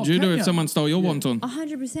last. What would Oh, you do can if ya? someone stole your Yeah. wonton?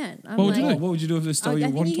 100%. What would you Oh, do? what would you do if they stole I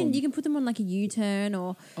your think wonton? you can put them on like a U-turn,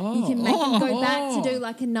 or you Oh. can make them go back to Oh. do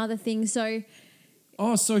like another thing. So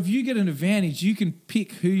So if you get an advantage, you can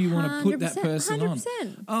pick who you want to put that 100%, person on.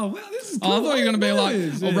 100%. Oh, wow, this is cool. Oh, I thought you were going to be didn't like, know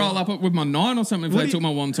this. I'll Yeah. roll up with my 9 or something if What they do took you-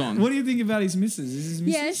 my wonton. What do you think about his missus? Is his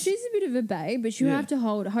missus? yeah, she's a bit of a babe, but she'll Yeah. have to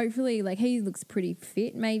hold. Hopefully, like he looks pretty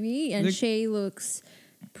fit, maybe, and Look- she looks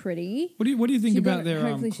pretty. What do you think She about got- their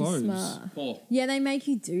hopefully she's clothes? smart. Oh. Yeah, they make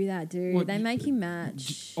you do that, dude. What- They make you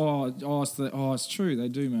match. It's true. They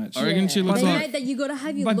do match. I reckon she looks they like- made that you got to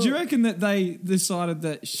have your But look. do you reckon that they decided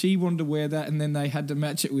that she wanted to wear that and then they had to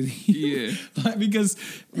match it with him? Yeah. Like, because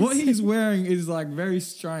what he's wearing is like very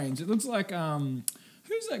strange. It looks like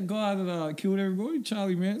who's that guy that killed everybody?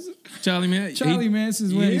 Charlie Manson. Charlie Man. Charlie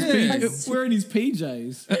Manson's wearing, Yeah. wearing his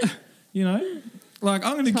PJs. You know, like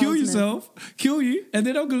I'm going to kill Charles yourself, kill you, and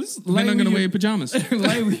then I'm going to Then I'm going to wear pajamas.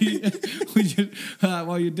 lay with you,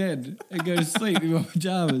 while you're dead and go to sleep in my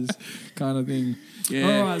pajamas, kind of thing.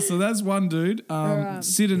 Yeah. All right, so that's one dude. right.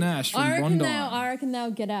 Sid and Ash from Bondi. I reckon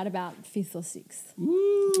they'll get out about 5th or 6th.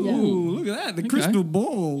 Ooh, Yeah. look at that, the crystal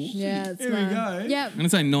ball. Yeah, it's Here we go. Yep. I'm going to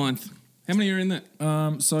say 9th. How many are in that?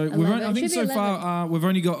 So we've 11. only, I think Should be so far we've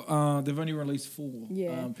only got they've only released 4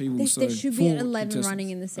 Yeah. people. There, so there should be 4 11 contestants. running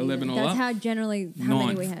in the season. 11 all That's up? how generally how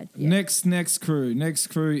many we Ninth. had. Yeah. Next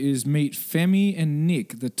crew is Meet Femi and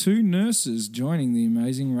Nick, the 2 nurses joining the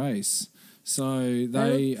Amazing Race. So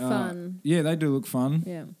they look fun. Yeah, they do look fun.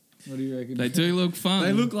 Yeah. What do you reckon? They do look fun.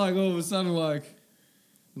 They look like all of a sudden like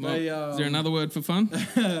they, Is there another word for fun?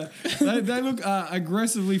 they look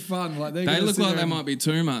aggressively fun. Like They look like they might be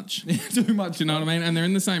too much. Do too much. you know what I mean? And they're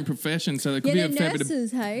in the same profession, so there could Yeah, be a they're fair bit of...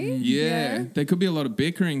 nurses, hey? Yeah, there could be a lot of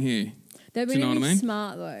bickering here. They're Do you know really what I mean?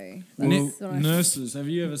 smart, though. Well, That's what I nurses. Have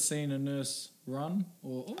you ever seen a nurse run?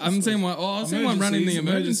 Or I haven't seen one. Oh, I've seen one running the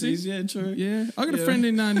emergencies. Yeah, true. Yeah, I got a Yeah. friend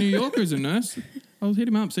in New York who's a nurse. I'll hit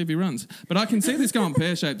him up, see if he runs. But I can see this going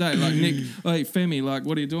pear-shaped, eh? Like, Nick, hey, Femi, like,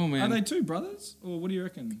 what are you doing, man? Are they two brothers? Or what do you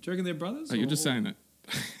reckon? Do you reckon they're brothers? Oh, you're just saying it.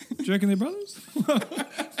 Do you reckon they're brothers?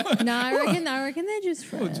 No, I reckon they're just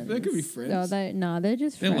friends. they could be friends. They're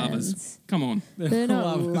just They're friends. lovers. Come on. They're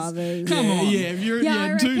not lovers. Come on. Yeah, if you're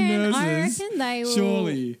Yeah, two nurses, I reckon they will.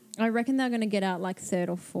 surely. I reckon they're going to get out like third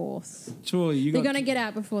or fourth. Surely you They're got. going to get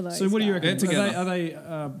out before those. So what do you guys. reckon? They're together. Are they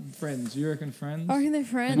friends? You reckon friends? I reckon they're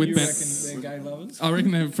friends. With you Ben- reckon they're gay lovers? I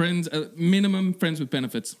reckon they're friends, minimum friends with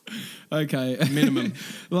benefits. Okay, Minimum.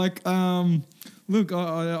 like, look,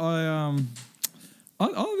 I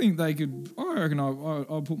think they could. I reckon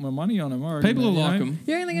I'll put my money on them. I reckon People will they, like you know, them.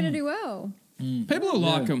 You reckon they're going to do well? People will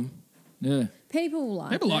like them. Yeah. People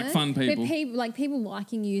like People like it. fun people. But people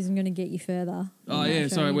liking you isn't going to get you further. Oh, yeah,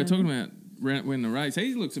 sorry, we're talking about winning the race.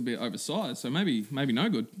 He looks a bit oversized, so maybe no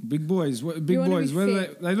good. Big boys. Big You wanna boys. be Whether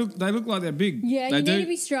fit. they look like they're big. Yeah, They you do. need to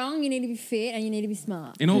be strong, you need to be fit, and you need to be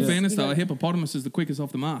smart. In all Yeah. fairness, You though, a got- hippopotamus is the quickest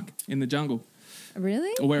off the mark in the jungle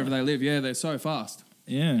Really? or wherever they live. Yeah, they're so fast.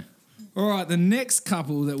 Yeah. All right, the next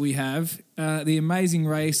couple that we have, the Amazing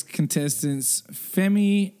Race contestants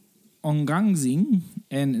Femi Ongangzing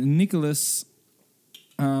and Nicholas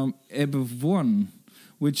Ebevon,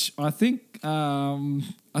 which I think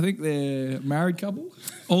they're a married couple.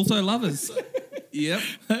 Also lovers. Yep.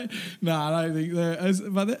 No, I don't think they're.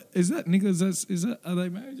 Is that Nicholas? Is that? Are they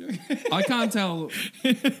married? I can't tell.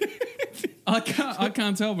 I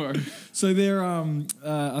can't tell, bro. So they're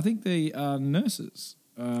I think they are nurses.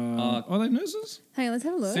 Are they nurses? Hang on, let's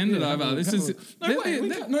have a look. Send it over. This is. They're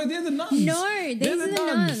the nuns. No, these They're are the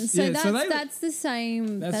nuns. So Yeah, that's the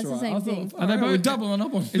same. That's the right. same I thing. thought, Are they we're both- doubling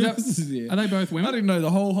up on that- nurses here. Are they both I women? didn't know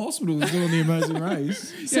the whole hospital was doing the Amazing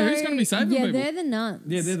Race. Yeah, who's going to be saving Yeah, people? they're the nuns.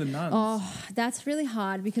 Yeah, they're the nuns. Oh, that's really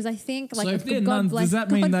hard because I think like so if they're God nuns, bless, does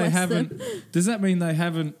that mean God they bless haven't? them. Does that mean they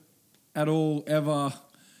haven't at all ever?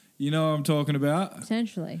 You know what I'm talking about?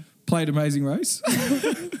 Potentially. Played Amazing Race.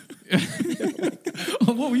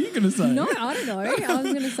 Oh, what were you going to say? No, I don't know. I was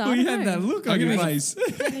going to say. Well, you had that look on your gonna- face.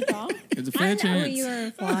 It's a I fair don't know what chance. you were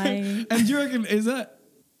implying. And do you reckon is that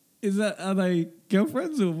are they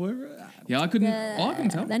girlfriends or boyfriends? Yeah, I can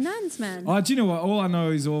tell. They're nuns, man. Oh, do you know what? All I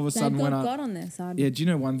know is all of a They've sudden when got I God on their side. yeah, do you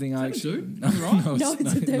know one thing I actually dude? no, no, No,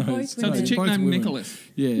 they're both So it's a women. chick both named women. Nicholas.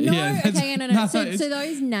 Yeah, No, yeah. okay, no. So it's-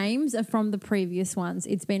 those names are from the previous ones.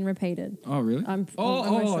 It's been repeated. oh really? I'm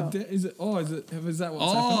almost sure. Is it? Oh, is that what's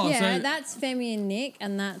Oh, Yeah, so- that's Femi and Nick,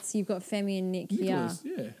 and that's you've got Femi and Nick happening? here. Nicholas,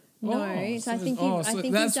 yeah. No, Oh, so I so- think oh, you've, so I think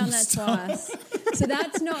you've that's done that what's up. twice. So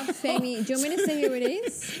that's not Femi. Do you want me to see who it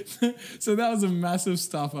is? So that was a massive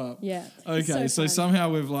stuff up. Yeah. Okay, so fun.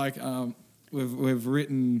 somehow we've like we've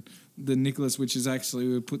written the Nicholas, which is actually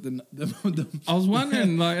we put the I was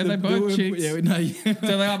wondering, like, are they both chicks? Yeah, no, yeah.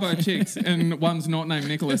 So they are both chicks, and one's not named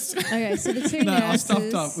Nicholas. Okay, so the two No, I nurses,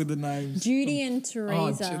 stuffed up with the names. Judy and Oh,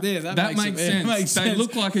 Teresa. there, That makes sense. They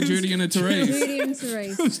look like a Judy and a Therese. Judy and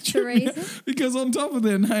Teresa. Teresa. Because on top of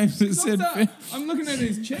their names it said. I'm looking at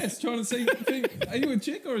his chest, trying to see. Are you a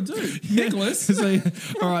chick or a dude? Nicholas. So,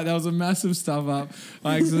 all right, that was a massive stuff up.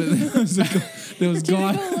 I accidentally there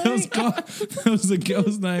was a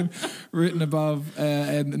girl's name written above,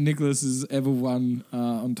 and Nicholas is ever one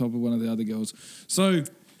on top of one of the other girls. So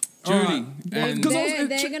Judy. They're, And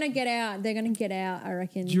they're gonna get out. They're gonna get out. I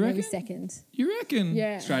reckon. Do you maybe reckon? second. you reckon?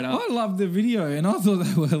 Yeah. straight up. I loved the video and I thought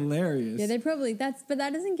they were hilarious. Yeah, they probably but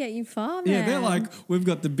that doesn't get you far, man. Yeah, they're like, we've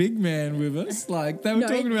got the big man with us. Like they were No,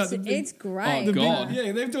 talking about it's- the big. it's great. the big- God.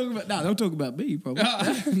 yeah, they're talking about. No, they'll talk about me probably.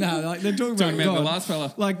 No, like they're talking Talking about about the God. last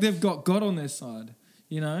fella. Like they've got God on their side,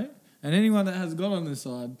 you know. And anyone that has God on their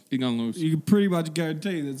side, You're going to lose. you can pretty much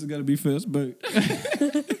guarantee that's going to be first boot.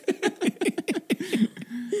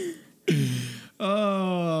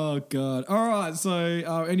 Oh God! All right. So,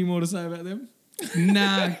 any more to say about them?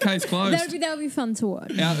 Nah, case closed. that would be fun to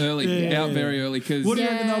watch. Out early. Yeah. Out very early. Because What do you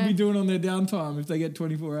reckon Yeah. they'll be doing on their downtime if they get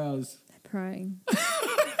 24 hours? Praying.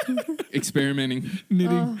 experimenting.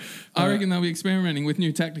 Knitting. I reckon they'll be experimenting with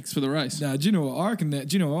new tactics for the race. No, do you know what? I reckon that.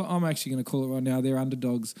 Do you know what? I'm actually going to call it right now. They're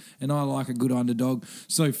underdogs, and I like a good underdog.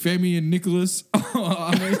 So Femi and Nicholas.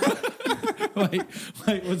 wait,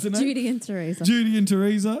 what's the name? Judy and Teresa. Judy and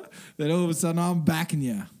Teresa. Then all of a sudden, I'm backing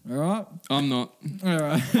you. All right. I'm not. All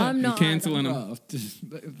right. I'm not Cancelling them.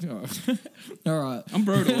 Oh, all right. I'm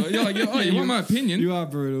brutal. You're like, you want my opinion? You are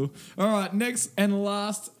brutal. All right. Next and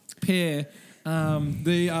last pair.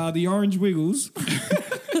 They are the Orange Wiggles.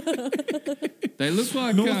 They look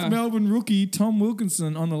like North Melbourne rookie Tom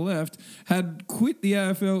Wilkinson on the left had quit the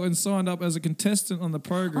AFL and signed up as a contestant on the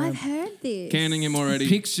program. I've heard this. canning him already.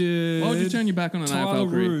 Pictured Why would you turn your back on an Tyler AFL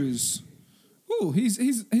career? Roos. Oh, he's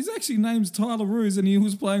actually named Tyler Roos and he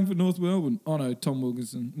was playing for North Melbourne. Oh no, Tom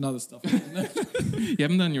Wilkinson. Another stuff. You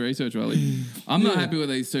haven't done your research, Rolly. I'm not happy with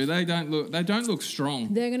these two. They don't look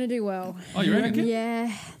strong. They're gonna do well. Oh, you reckon?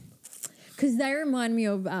 Yeah. Because they remind me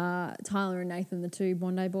of Tyler and Nathan, the two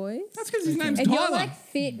Bondi boys. That's because his name's If Tyler. you're like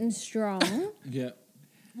fit and strong, Yeah.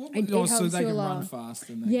 It so helps they you a can lot. run fast.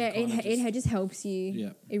 And they yeah, can kinda it just helps you. Yeah.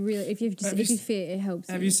 It really, if you're Have you fit, it helps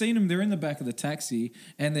Have you. you seen them? They're in the back of the taxi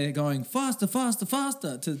and they're going faster, faster,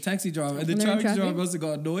 faster to the taxi driver. And the And they're in taxi driver traffic? must have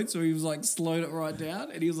got annoyed, so he was like slowed it right down,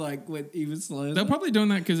 and he was like went even slower. They're probably doing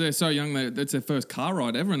that because they're so young. That's their first car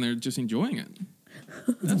ride ever, and they're just enjoying it.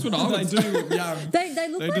 That's what I would they do look young. They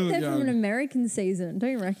look They like do look they're from young. an American season,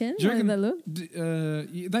 don't you reckon? Do you reckon Like they look?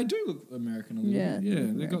 Yeah, they do look American a little Yeah, bit. Yeah, they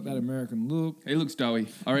look they got that American look. He looks doughy.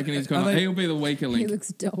 I reckon he's Are they- he'll be the weaker He link. looks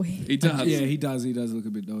doughy. He does. Yeah, he does. He does look a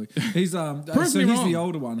bit doughy. He's so me he's wrong. the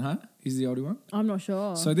older one, huh? He's the older one. I'm not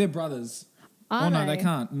sure. So they're brothers. Are oh no, they they?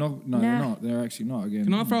 can't. No, they're Nah. not. They're actually not. Again,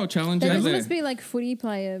 Can I throw a challenge They out there? must be like footy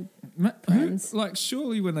player. Who, friends? like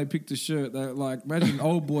surely when they picked the shirt, they like imagine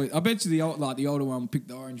old boy. I bet you the older one picked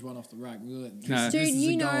the orange one off the rack. No. Dude,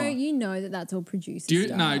 you know that's all producers. Do you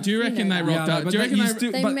stuff. do you reckon they know rocked no, up? but Do you reckon you they?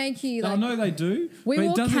 still- They but- make you, I like- know they do. We but it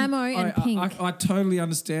wore doesn't- camo and pink. I totally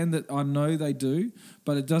understand that. I know they do,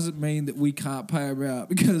 but it doesn't mean that we can't pay them out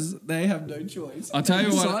because they have no choice. I'll tell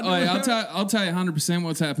you what. So I I'll tell you 100%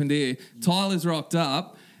 what's happened here. Tyler's rocked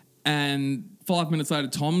up, and 5 minutes later,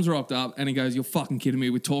 Tom's rocked up, and he goes, "You're fucking kidding me.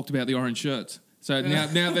 We talked about the orange shirts." So now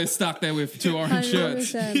they're stuck there with two orange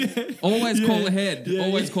shirts. 100%. Always call ahead.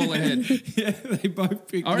 Always call ahead. yeah, they both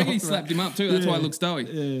picked. I reckon he off the slapped rack. him up too. That's why it looks doughy.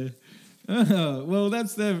 Yeah. Well,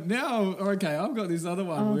 that's them. Now, okay, I've got this other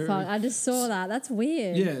one. Oh where- fuck! I just saw that. That's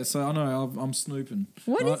weird. Yeah, so I know I'm snooping.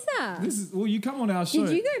 What Right? is that? This is you come on our show.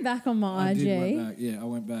 Did you go back on my I IG? did went back. Yeah, I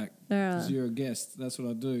went back. Alright. Because you're a guest. That's what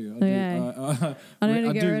I do. Okay. I need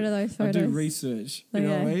to get rid of those I do photos. research. You know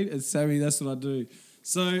what I Okay. mean? And Sammy, that's what I do.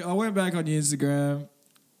 So I went back on your Instagram,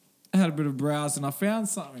 had a bit of browse, and I found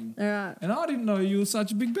something. All right. And I didn't know you were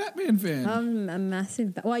such a big Batman fan. I'm a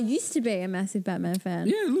massive. Well, I used to be a massive Batman fan.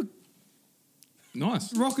 yeah, look,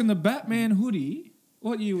 Nice. rocking the Batman hoodie.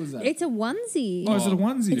 What year was that? It's a onesie. oh, is it a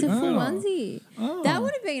onesie? It's a full Oh. onesie. Oh. That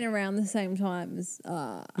would have been around the same time as.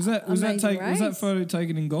 Was that Amazing was that Race. photo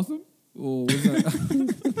taken in Gotham? Or was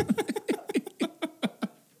that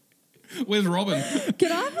Where's Robin?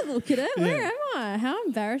 Can I have a look at it? Where am I? How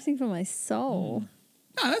embarrassing for my soul.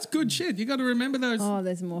 No, that's good shit. You got to remember those. Oh,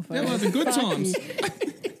 there's more They photos. were the good Fuck times.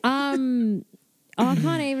 you. I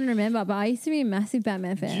can't even remember, but I used to be a massive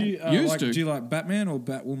Batman fan. do you, Used to. do you like Batman or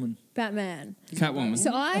Batwoman? Batman. Catwoman.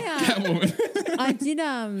 So I Catwoman. I did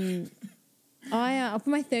for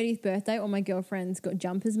my 30th birthday, all my girlfriends got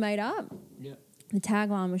jumpers made up. Yeah. The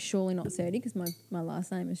tagline was surely not 30 because my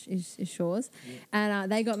last name is Shaw's.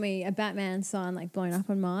 And they got me a Batman sign like blown up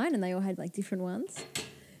on mine, and they all had like different ones.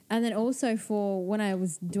 And then also for when I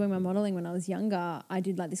was doing my modeling when I was younger, I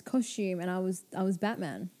did like this costume and I was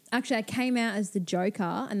Batman. Actually, I came out as the Joker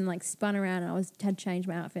and then like spun around and had changed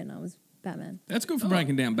my outfit and I was Batman. That's good for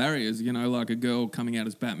breaking down barriers. You know, like a girl coming out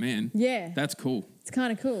as Batman. Yeah. That's cool. It's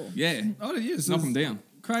kind of cool. Yeah. Oh, yes. Knock 'em down.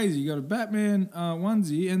 Crazy. You got a Batman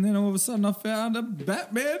onesie, and then all of a sudden I found a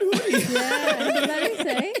Batman hoodie. Yeah, let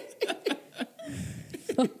me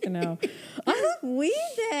see. Fucking hell. I look weird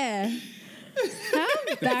there. How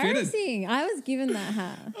embarrassing. I was given that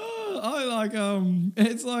hat. I like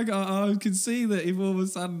it's like I can see that if all of a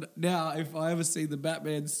sudden now if I ever see the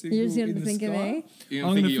Batman symbol You're just gonna in the think of sky, me? You're I'm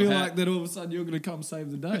gonna gonna think of feel your like hat. that all of a sudden you're gonna come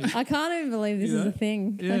save the day. I can't even believe this is Yeah. a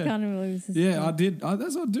thing. I Yeah. can't even believe this is a Yeah, thing. I did.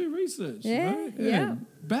 That's what I do research. Yeah, right? yeah.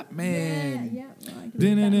 Batman. Yeah, I could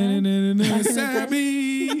be Batman. Back in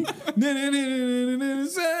Sammy.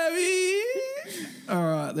 Sammy. All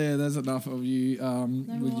right, there's enough of you with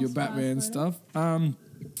more your spice Batman later. stuff.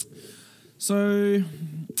 So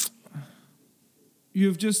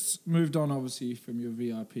you've just moved on, obviously, from your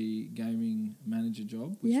VIP gaming manager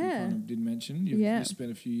job, which you Yeah. kind of did mention. You've Yeah. just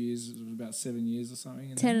spent a few years, it was about 7 years or something.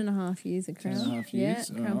 in 10 there. and a half years at Crown. 10.5 Yeah, years.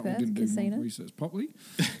 Crown I Perth didn't do my Casino. research properly.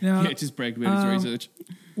 Now, Yeah, just bragged about his research.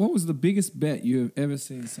 what was the biggest bet you have ever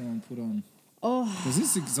seen someone put on? Oh, Because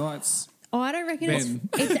this excites. I don't reckon Ben.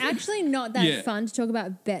 it's actually not that Yeah. fun to talk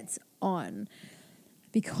about bets on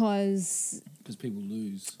because Because people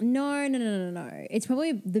lose. no. It's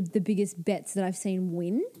probably the biggest bets that I've seen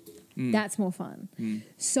win. That's more fun.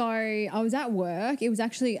 So I was at work. It was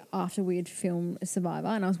actually after we had filmed Survivor,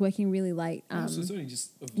 and I was working really late. So it's only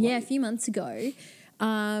just Yeah, a few months ago.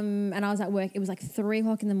 And I was at work. It was like 3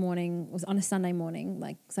 o'clock in the morning. It was on a Sunday morning,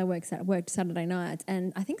 like, because I worked Saturday night,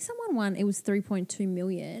 and I think someone won. It was 3.2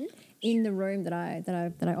 million in the room that I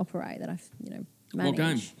operate, that I manage. What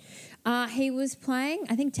game? He was playing,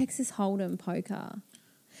 I think, Texas Hold'em poker.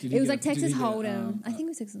 Did It he was get- like did he Texas get, Hold'em. I think it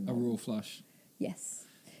was Texas a Hold'em. raw flush. Yes.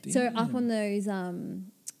 So up on those,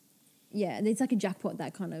 it's like a jackpot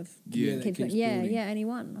that kind of Yeah, that keeps keeps going. Yeah, building. yeah, and he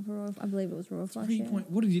won. I believe it was Royal Flush. Yeah.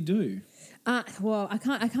 What did he do? Well, I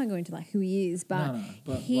can't go into like who he is, but, No,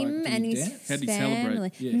 but, him like, did and he his dance? How'd he celebrate?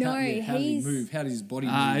 family. Yeah, No, how did he he's move? How did his body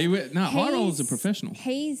move? High rollers are he's- professional.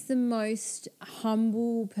 He's the most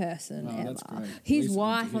humble person Oh, ever. that's great. At His least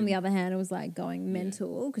wife, to on the him. other hand, was like going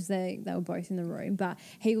mental because they were both in the room. But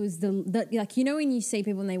he was the like, you know, when you see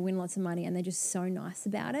people and they win lots of money and they're just so nice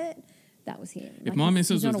about it. That was him. If Like, my he's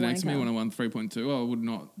missus not was a next to me wanker. when I won 3.2, I would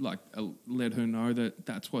not let her know that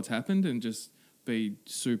that's what's happened and just be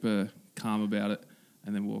super calm about it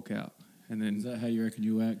and then walk out. And Is then, that how you reckon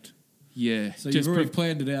you act? yeah, So just you've already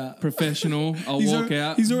planned it out. professional. I'll He's walk al-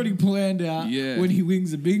 out. He's already planned out Yeah. when he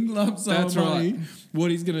wins a big lump sum That's of money, right.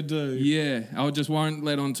 what he's going to do. Yeah, I just won't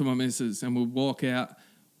let on to my missus and we'll walk out,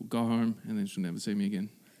 we'll go home, and then she'll never see me again.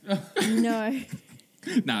 No,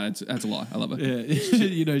 No, that's a lie. I love her. Yeah,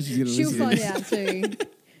 you know she's going to she'll listen. find out too.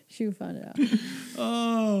 She'll find it out.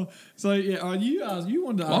 Oh, so yeah, you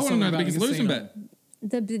wanted to I ask want to something know the about biggest losing casino.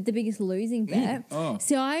 bet. The biggest losing bet. Oh.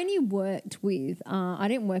 So I only worked with, I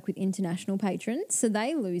didn't work with international patrons, so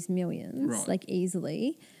they lose millions, Right. like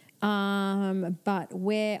easily. But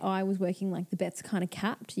where I was working, like the bet's kind of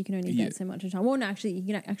capped. You can only Yeah. bet so much at a time. Well, no, actually, you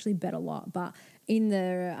can actually bet a lot. But in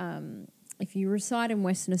the, if you reside in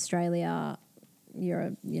Western Australia,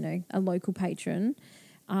 you're a local patron.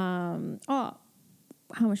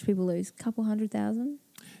 How much people lose? Couple 100,000.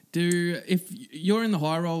 If you're in the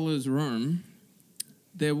high rollers room,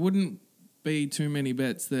 there wouldn't be too many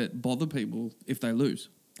bets that bother people if they lose.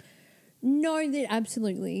 No, that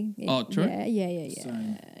absolutely. Oh, true? Yeah.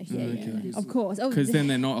 Of course. Oh, Because then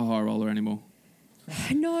they're not a high roller anymore.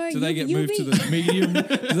 no. Do they get you'll moved to be- the medium? Do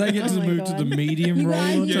they get Oh to my move to the God. medium You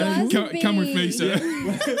guys- roller you table? guys would Come with be- me, sir.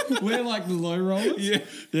 We're like the low rollers. Yeah.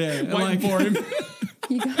 Yeah, Waiting like, for him.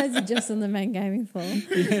 You guys are just on the main gaming floor.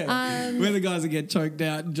 we're the guys that get choked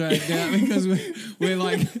out and dragged out because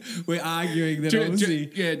we're arguing that obviously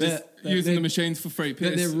Just using the machines for free that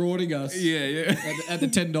they're piss. rorting us Yeah, yeah. at the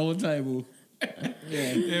 $10 table.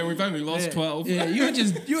 Yeah, we've only lost 12. Yeah, you're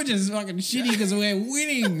just fucking shitty because we're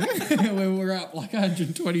winning when we're up like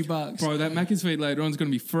 $120. Bro, that Macca's feed later on is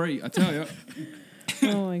going to be free, I tell you.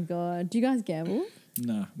 Oh my God. Do you guys gamble?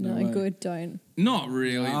 No, No, way. good. Don't. Not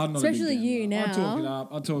really. I'm not a big Especially you gambler. now. I talk it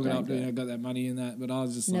up. I talk it Don't up. do You know, I got that money in that, but I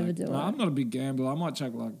was just Never like, do no, it. I'm not a big gambler. I might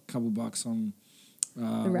chuck like a couple bucks on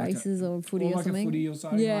The races or footy or like something. a footy or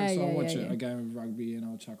something. Yeah, like, so yeah, I'll watch yeah. a game of rugby and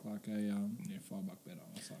I'll chuck like a $5 bet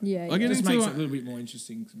on or something. Yeah. I It get just into makes it- it a little bit more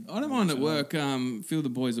interesting. I don't mind at work. Few of the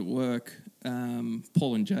boys at work,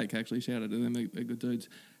 Paul and Jake, actually, shout out to them. They're good dudes.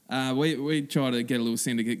 We try to get a little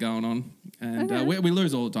syndicate going on, and Okay. we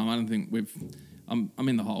lose all the time. I don't think I'm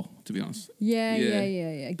in the hole, to be honest. Yeah.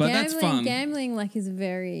 But gambling, that's fun. Gambling like is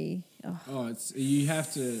very. Oh. You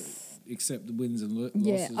have to accept the wins and losses.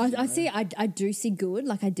 Yeah, you I know? see. I do see good.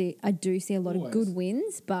 Like I do see a lot Always. of good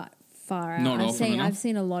wins, but far out. Not often enough. I've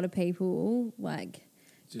seen a lot of people like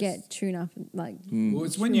Just- get tuned up. Like Well,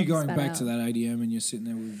 it's when Sure, you're going spat back out. to that ADM and you're sitting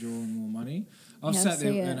there withdrawing more money. I've Yeah, I sat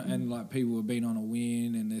there see it. and like people have been on a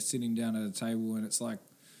win and they're sitting down at a table and it's like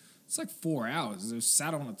 4 hours. They're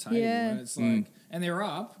sat on a table Yeah. and it's like and they're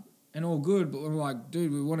up and all good, but we're like,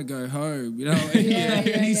 dude, we want to go home, you know? Yeah,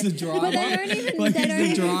 and he's the driver. But they don't even. like they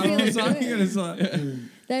he's don't the even driver feel or something, good. and it's like,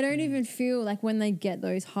 They don't even feel like when they get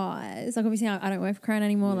those highs. Like obviously, I don't work for Crown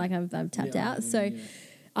anymore. Like I've tapped Yeah, out. yeah, So.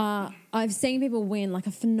 yeah. I've seen people win like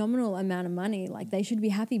a phenomenal amount of money. Like they should be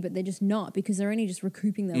happy, but they're just not because they're only just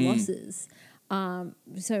recouping their losses.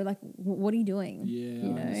 So like, what are you doing? Yeah,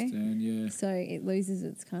 you I understand, yeah. So it loses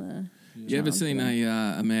its kind of. You ever seen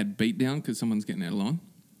a mad beatdown because someone's getting out of line?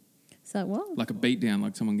 So what? Like a beatdown,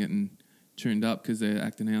 like someone getting tuned up because they're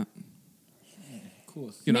acting out. Of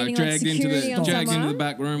course. You know, Meaning, like, dragged into security on the someone?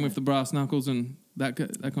 back room with the brass knuckles and that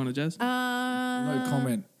kind of jazz. No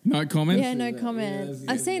comment. No comment. Yeah, no Yeah, comment.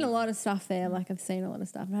 yeah, I've seen a lot of stuff there. Like I've seen a lot of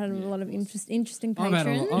stuff. I've had a lot of interesting I've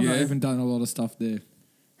patrons. I've not Yeah. even done a lot of stuff there.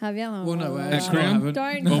 Have you? Well, no, Oh, actually, I Crown? haven't.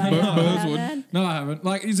 Don't Oh, say Bur- that, Burswood. man. No, I haven't.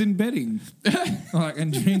 Like, he's in betting, like,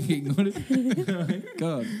 and drinking.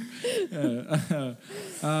 God.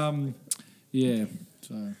 Yeah.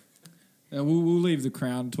 So, we'll leave the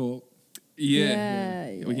Crown talk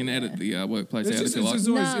Yeah. We can edit the workplace out if you like. It's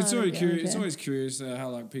always yeah, curious. okay. It's always curious how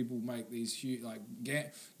like people make these huge like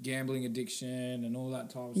gambling addiction and all that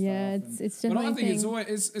type of Yeah, stuff. it's But I definitely think a it's thing.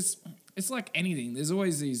 always it's like anything. There's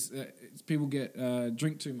always these people get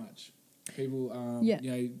drink too much. People Yeah.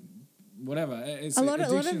 you know whatever. It's A lot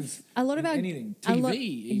of addictions our in anything. a TV. lot-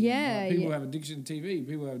 even. yeah, Like, people yeah. have addiction to TV.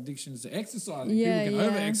 People have addictions to exercise. Yeah, People can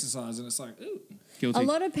yeah. over exercise, and it's like ooh. Guilty. A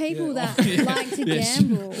lot of people Yeah. that like to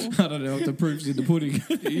gamble. I don't know what the proof's in the pudding.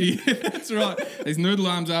 Yeah, that's right. These noodle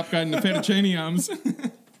arms are upgrading to fettuccine arms.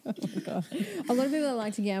 A lot of people that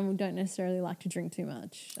like to gamble don't necessarily like to drink too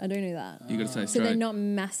much. I do know that. You got to say So they're straight. not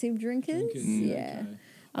massive drinkers. Yeah. Okay.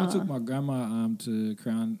 I took my grandma to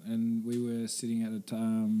Crown, and we were sitting at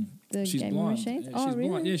The she's gaming blind. machines? Yeah, Oh, she's really?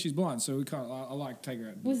 blind. Yeah, she's blind. So we can't. I like take her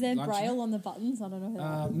out. Was there lunch. braille on the buttons? I don't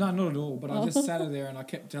know. No, not at all. But I just sat her there and I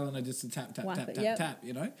kept telling her just to tap, tap, Whack tap, it, tap, yep. tap.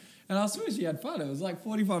 You know. And I swear she had fun. It was like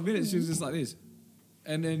 45 minutes. She was just like this,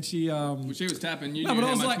 and then she. Well, she was tapping. You No, knew but I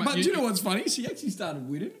how was much like, mo- but do you know what's funny? She actually started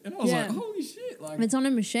winning, and I was Yeah. like, holy shit! Like, If it's on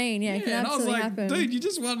a machine, yeah, it can and I was absolutely like, happen. dude, you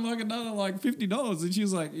just won like another like $50, and she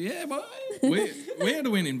was like, yeah, mate. we had to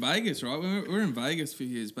win in Vegas, right? We were in Vegas a few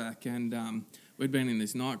years back, and we'd been in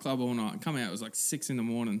this nightclub all night. Come out, it was like 6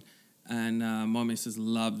 a.m, and my missus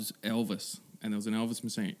loves Elvis, and there was an Elvis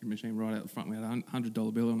machine right out the front. We had a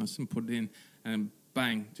 $100 bill on us and put it in, and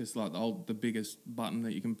bang, just like the biggest button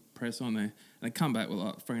that you can press on there, and it come back with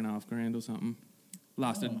like $3.5 grand or something.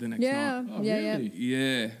 Lasted the next yeah, night. Oh, yeah, really? yeah.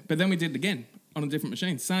 Yeah, but then we did it again on a different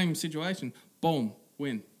machine, same situation. Boom,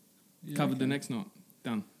 win. Covered the next night,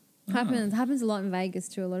 done. Happens a lot in Vegas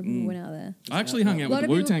too. A lot of people went out there. I actually hung out lot with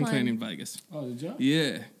the of people Wu-Tang Clan playing- in Vegas. Oh, did you?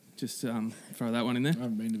 Yeah, just throw that one in there. I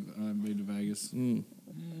haven't been to Vegas.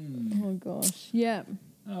 Oh gosh, yeah.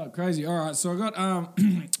 Oh, crazy. All right, so I got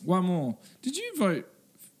one more. Did you vote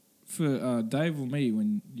for Dave or me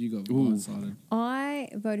when you got blindsided? I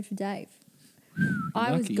voted for Dave.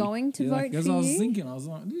 I was Lucky. going to You're vote like, for as I was you. thinking, I was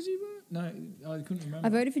like, did you vote? No, I couldn't remember. I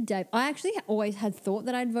voted for Dave. I actually always had thought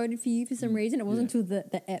that I'd voted for you for some reason. It wasn't Yeah. until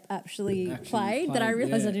the app actually Actually played that I played,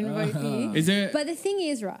 realised I yeah. didn't vote for you. Is there? But the thing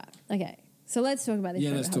is, right? Okay, so let's talk about this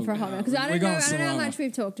Yeah, let's talk for a hot about minute it. because I We're don't know. going I don't know how Survivor. much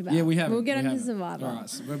we've talked about. Yeah, we have. We'll get into Survivor. All right,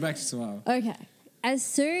 so we're back to Survivor. Okay. As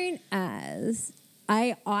soon as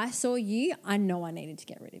I saw you, I know I needed to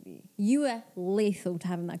get rid of you. You were lethal to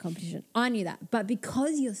have in that competition. I knew that. But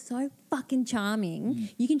because you're so fucking charming,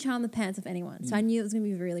 you can charm the pants off anyone. So I knew it was going to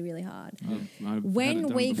be really, really hard. I've had it When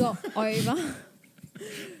done we before. got over...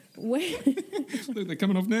 when, Look, they're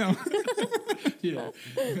coming off now. Yeah.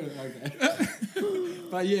 Okay.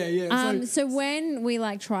 But yeah. so when we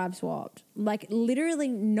like tribe swapped, like literally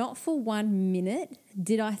not for 1 minute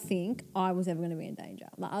did I think I was ever going to be in danger.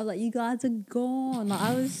 Like I was like, you guys are gone. Like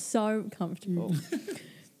I was so comfortable.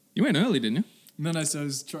 You went early, didn't you? No. So it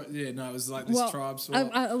was it was like this tribe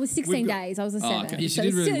swap. I was 16 We've got- days. I was a Oh, 7. okay. Yeah, she so did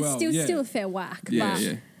it's really still, well, still, yeah. still a fair whack. Yeah, but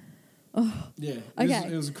yeah. Yeah.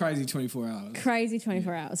 Okay. It was a crazy 24 hours. Crazy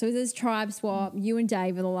 24 hours. So it was this tribe swap. You and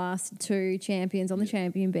Dave were the last 2 champions on the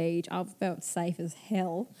champion beach. I felt safe as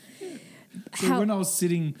hell. So when I was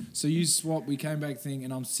sitting, so you swapped, we came back thing,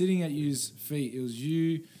 and I'm sitting at you's feet. It was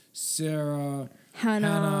you, Sarah,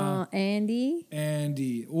 Hannah, Andy.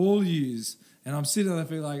 Andy, all yous. And I'm sitting at their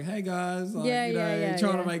feet like, hey guys, like, Yeah,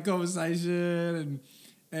 trying yeah. to make conversation.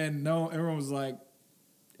 And no, everyone was like,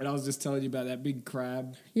 and I was just telling you about that big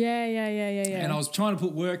crab. Yeah. And I was trying to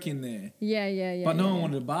put work in there. Yeah. But no one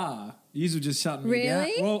wanted a bar. Yous were just shutting me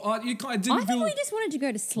Really? down. Well, you kind of didn't I feel... thought we just wanted to go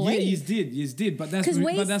to yeah, sleep. yous did. But that's, Because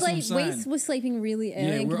but that's what I'm we saying. were sleeping really early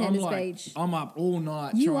in I'm Contenders like, Beach. I'm up all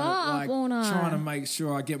night. You trying are to, up like, all night. Trying to make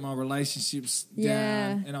sure I get my relationships Yeah.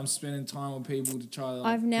 down, and I'm spending time with people to try to.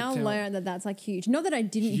 Like, I've now pretend- learned that that's like huge. Not that I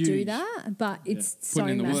didn't do Huge. that, but it's so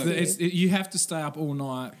Putting in the work. massive. You have to stay up all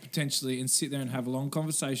night potentially and sit there and have long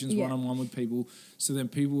conversations Yeah. one on one with people, so then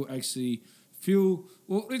people actually feel.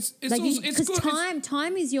 Well, it's Like also because good.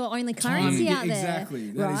 time is your only Time, currency yeah, out there. exactly.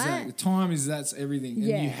 That right? exactly. Time that's everything, and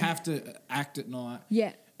Yeah. you have to act at night.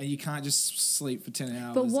 Yeah. And you can't just sleep for 10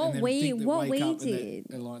 hours. But what and then we- think that what wake we up and did-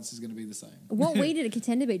 the alliance is going to be the same. What we did at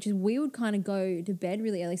Contender Beach is we would kind of go to bed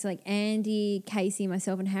really early. So like Andy, Casey,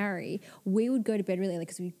 myself, and Harry, we would go to bed really early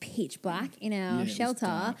because we'd pitch black in Yeah, our it was shelter,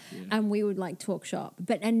 dark, yeah. and we would like talk shop.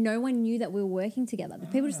 And no one knew that we were working together. The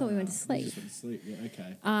people just thought we went to You sleep. just went to sleep. Yeah,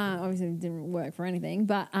 okay. Obviously, it didn't work for anything.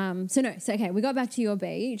 But so okay, we got back to your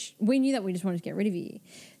beach. We knew that we just wanted to get rid of you.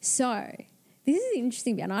 So this is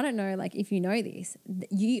interesting, and I don't know, like if you know this.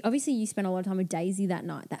 You spent a lot of time with Daisy that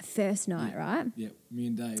night, that first night, right? Yeah, me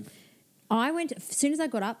and Dave. As soon as I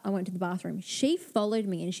got up, I went to the bathroom. She followed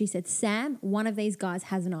me and she said, "Sam, one of these guys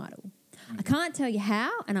has an idol." I can't tell you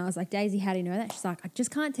how. And I was like, Daisy, how do you know that? She's like, I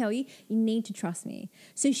just can't tell you. You need to trust me.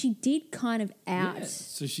 So she did kind of out. Yeah.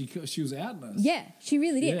 So she was outing us. Yeah, she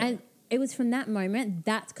really did. Yeah. And it was from that moment,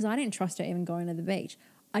 that's because I didn't trust her even going to the beach.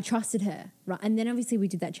 I trusted her, right? And then obviously we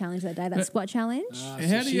did that challenge that day, that squat challenge. So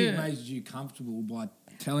How do she you- made you comfortable by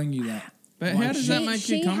telling you that. But how does that make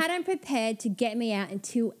She you comfortable? hadn't prepared to get me out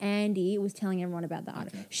until Andy was telling everyone about the idol.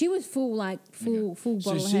 Okay. She was full So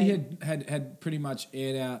bottle she head. had pretty much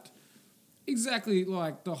aired out exactly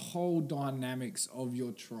like the whole dynamics of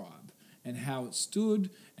your tribe and how it stood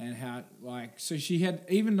and how so she had,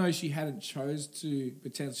 even though she hadn't chose to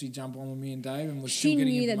potentially jump on with me and Dave and was She still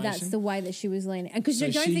getting knew that information. that's the way that she was leaning. And because So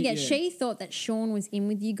don't she- forget, yeah. she thought that Sean was in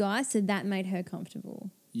with you guys, so that made her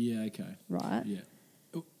comfortable, Yeah, okay. right? Yeah.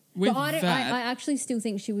 With But I that, actually still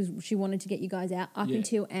think she wanted to get you guys out up Yeah.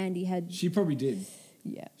 until Andy had. She probably did.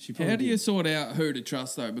 Yeah. She probably how do you did. sort out who to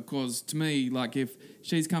trust though? Because to me, like if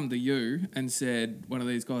she's come to you and said one of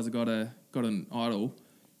these guys have got an idol,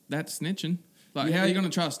 that's snitching. Like Yeah. how are you going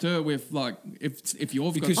to trust her with like if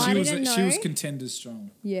you've Because got I she didn't was know. contenders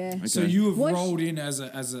strong. Yeah. Okay. So you have Was rolled in as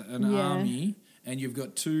an Yeah. army, and you've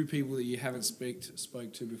got two people that you haven't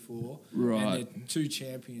spoke to before, Right. And they're two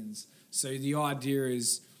champions. So the idea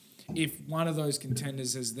is, if one of those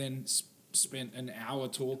contenders has then spent an hour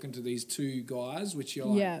talking to these two guys, which you're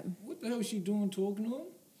like, Yeah. what the hell is she doing talking to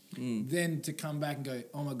them? Then to come back and go,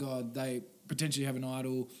 oh my God, they potentially have an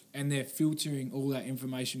idol, and they're filtering all that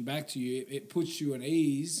information back to you, it puts you at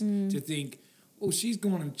ease to think, well, she's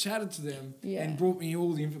gone and chatted to them Yeah. and brought me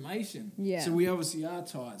all the information. Yeah. So we obviously are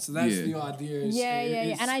tight. So that's Yeah. the idea. Is, Yeah.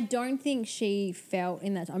 is- And I don't think she felt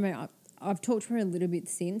in that. I mean, I've talked to her a little bit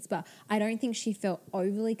since, but I don't think she felt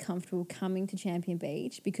overly comfortable coming to Champion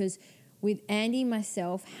Beach because with Andy,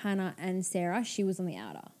 myself, Hannah, and Sarah, she was on the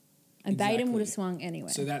outer. And Exactly. Baden would have swung anyway.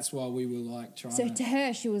 So that's why we were like trying So to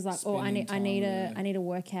her, she was like, "Oh, I spending need time with her. I need to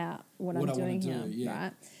work out what What I'm I wanna doing do, here, yeah.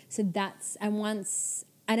 right?" So that's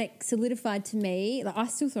and it solidified to me. Like I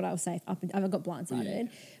still thought I was safe. I got blindsided,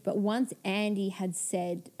 Yeah. but once Andy had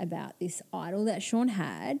said about this idol that Sean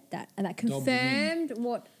had, that Dobbed it in. confirmed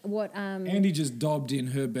what Andy just dobbed in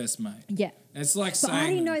her best mate. yeah. It's like But saying. I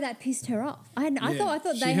didn't know that pissed her off. I Yeah.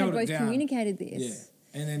 thought She they held had it both down. communicated this. Yeah.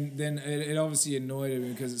 And then it obviously annoyed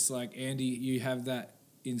him because it's like, Andy, you have that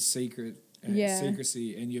in secret, Yeah.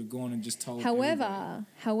 secrecy, and you've gone and just told However,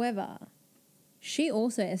 she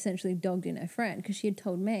also essentially dogged in her friend because she had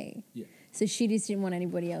told me. Yeah. So she just didn't want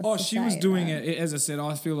anybody else. Oh, to she say was doing right? it. As I said,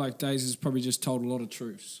 I feel like Daisy's probably just told a lot of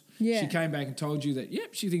truths. Yeah. She came back and told you that,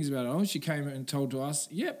 yep, she thinks about it. Oh, she came and told to us,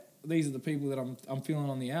 yep, these are the people that I'm feeling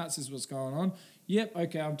on the outs. This is what's going on. Yep,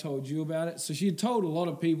 okay, I've told you about it. So she had told a lot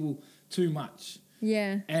of people too much.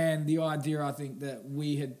 Yeah. And the idea, I think, that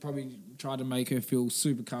we had probably tried to make her feel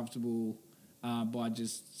super comfortable by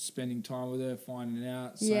just spending time with her, finding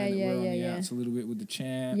out, saying that we're on the outs a little bit with the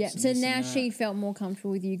champs. Yeah. and So this and now that. she felt more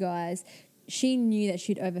comfortable with you guys. She knew that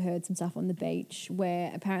she'd overheard some stuff on the beach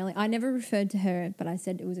where apparently I never referred to her, but I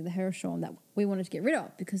said it was either her or Sean that we wanted to get rid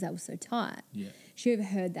of because that was so tight. Yeah. She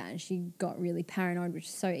overheard that and she got really paranoid, which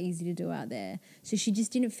is so easy to do out there. So she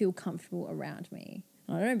just didn't feel comfortable around me.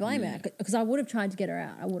 And I don't blame her because I would have tried to get her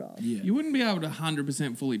out. I would have. Yeah. you wouldn't be able to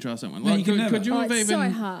 100% fully trust someone. No, Like, you can never. could you Oh, have it's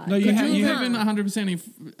even so hard. No, you could ha- you you have even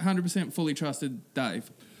can't. 100% fully trusted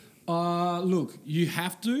Dave? Look, you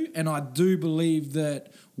have to, and I do believe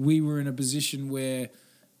that we were in a position where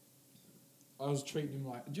I was treating him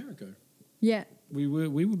like Jericho. Yeah. We were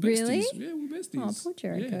besties. Really? Yeah, we were besties. Oh, poor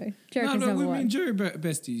Jericho. Yeah. Jericho's no, number we one. mean Jerry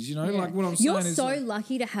besties. You know, Yeah. like what I'm saying You're is so like,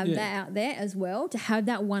 lucky to have Yeah. that out there as well, to have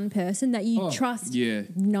that one person that you Oh, trust Yeah.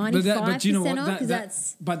 95% of,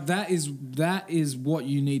 because that is what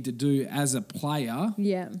you need to do as a player.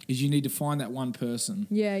 yeah. Is you need to find that one person.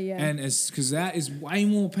 Yeah, yeah. And it's because that is way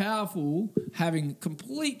more powerful. Having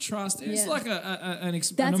complete trust. It's Yeah. like an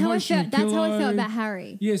That's an how I emotional felt. That's how I felt pillow. about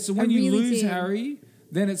Harry. Yeah, so I when you really lose did. Harry,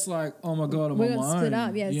 then it's like, oh my God, I'm We on got my split own.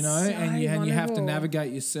 up, yeah, you know, so and you have to vulnerable.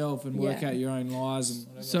 navigate yourself and work Yeah. out your own lies and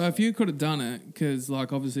whatever. So if you could have done it, because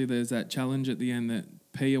like obviously there's that challenge at the end that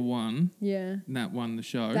Pia won, Yeah. and that won the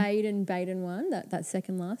show. Baden won that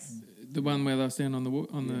second last. The one where they were standing on the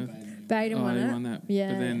Baden oh, won he it. won that.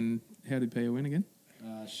 Yeah. But then how did Pia win again?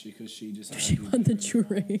 Because she just She won the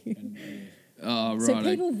jury. Oh right. So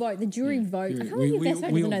people vote. The jury votes. I Yeah. can't believe We- you're best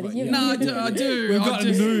friends we to know all the vote, human. No, I do. We've I got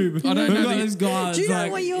just- a noob. I don't We've know got the- these guys. Do you know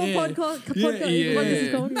like, what your yeah. podcast Yeah.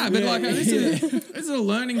 is called? No, but like Yeah. this is a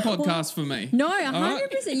learning podcast for me. No, All right?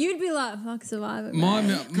 100%. You'd be like, fuck Survivor. My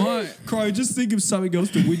man. my Crow, just think of something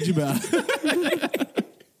else to whinge about.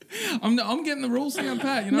 I'm getting the rules down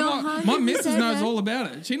pat. You know, No, my missus 100%, knows man. all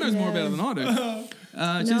about it. She knows more about it than I do.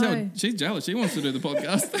 No. She's jealous. She wants to do the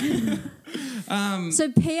podcast.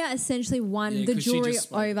 So Pia essentially won Yeah, the 'cause she jury just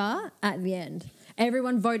spoke. over at the end.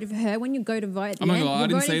 Everyone voted for her. When you go to vote at the I'm not end, gonna lie, I you're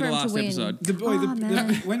didn't voting see for the him to last win.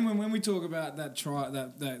 episode. When we talk about that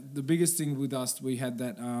the biggest thing with us, we had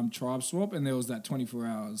that tribe swap, and there was that 24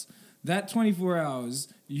 hours. That 24 hours,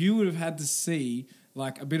 you would have had to see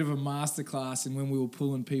like a bit of a masterclass in when we were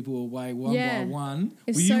pulling people away one Yeah. by one.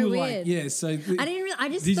 It's Where so you were weird. like, yeah. So I didn't really. I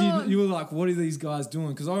just did thought. you were like, what are these guys doing?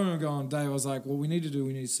 Because I remember going, Dave, I was like, what we need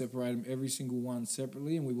to separate them, every single one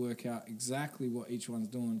separately, and we work out exactly what each one's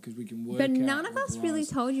doing because we can work but out none of what us really lies.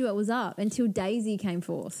 told you it was up until Daisy came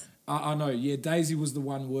forth, I know, yeah. Daisy was the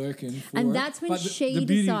one working for and it. that's when But she the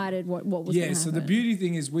beauty- decided what was. Yeah, gonna so the happen. beauty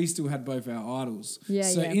thing is we still had both our idols. Yeah,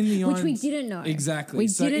 so yeah. in the Which we eyes- didn't know. Exactly. We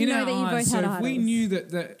so didn't in know our that you both eyes, had so if we idols. knew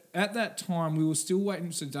that at that time we were still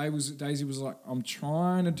waiting. So Daisy was like, I'm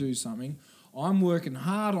trying to do something. I'm working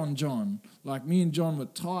hard on John. Like me and John were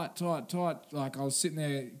tight. Like I was sitting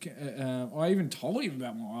there. I even told him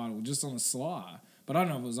about my idol just on the sly, but I don't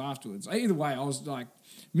know if it was afterwards. Either way, I was like,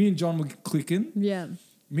 me and John were clicking. Yeah.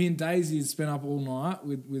 Me and Daisy had spent up all night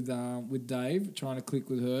with Dave trying to click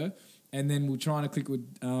with her, and then we're trying to click with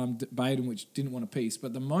Baden, which didn't want a piece.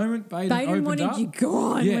 But the moment Baden opened wanted up, you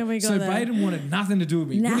gone when we got so there. Baden wanted nothing to do with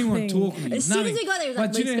me. He didn't want to Nothing. talk to me. As soon as nothing. we got there, he was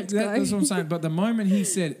like, But you "Let's know, get to go." that's what I'm saying. But the moment he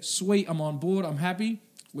said, "Sweet, I'm on board, I'm happy,"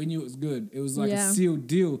 we knew it was good. It was like Yeah. a sealed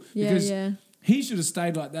deal Yeah, because yeah. he should have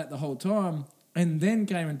stayed like that the whole time. And then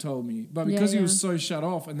came and told me. But because Yeah, he was yeah. so shut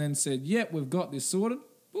off and then said, yep, we've got this sorted,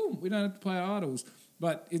 boom, we don't have to play our idols.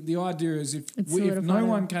 But the idea is if It's if solidified no it.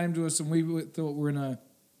 one came to us and thought we're in a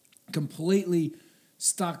completely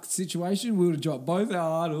stuck situation, we would have dropped both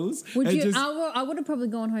our idols. Would and you? just- I would have probably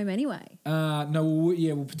gone home anyway. no,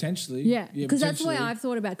 well, potentially. Yeah, because that's the way potentially. I've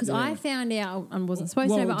thought about it. Because Yeah. I found out, I wasn't supposed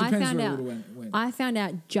Well, to, it but I depends found where it out. would've went. I found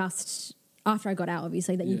out just after I got out,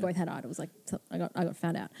 obviously, that you Yeah. both had idols. Like so I got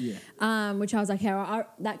found out. Yeah. Which I was like, yeah,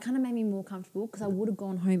 that kind of made me more comfortable because I would have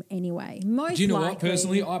gone home anyway. Most Do you know likely. what?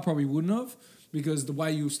 Personally, I probably wouldn't have. Because the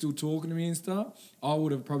way you were still talking to me and stuff, I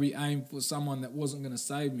would have probably aimed for someone that wasn't going to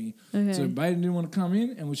save me. Okay. So Baden didn't want to come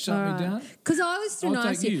in and would shut me down. Because I was too I'll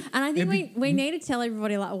nice take to you. you. And I think It'd we need to tell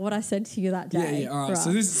everybody like what I said to you that day. Yeah, all right. Right.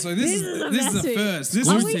 So this is a the message. first. This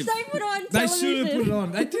I was wish they put on They television. should have put it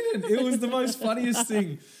on. They didn't. It was the most funniest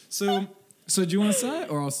thing. So do you want to say it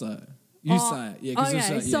or I'll say it? You say it. Yeah. 'Cause Okay, you'll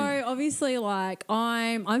say it, so yeah. obviously, like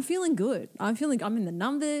I'm feeling good. I'm in the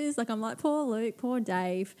numbers. Like I'm like poor Luke, poor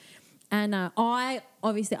Dave, and I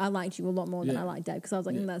liked you a lot more than Yeah. I liked Dave because I was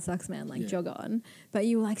like, Yeah. that sucks, man. Like Yeah. jog on. But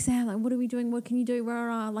you were like, Sam, like what are we doing? What can you do?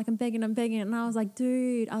 Like I'm begging, and I was like,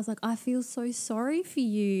 dude, I feel so sorry for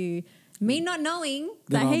you. Me not knowing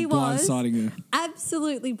that I'm he was blindsiding her.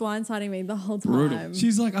 absolutely blindsiding me the whole time. Brutal.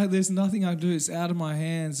 She's like, there's nothing I can do. It's out of my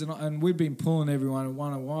hands. And we've been pulling everyone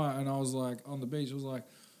one on one. And I was like, on the beach, I was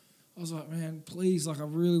like, man, please, like, I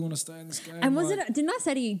really want to stay in this game. And was like, it? Didn't I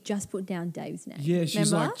say to you just put down Dave's name? Yeah,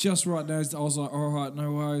 she's Remember? like, just write down. I was like, all right,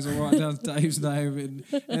 no worries. I'll write down Dave's name.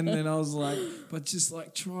 And then I was like, but just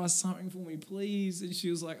like try something for me, please. And she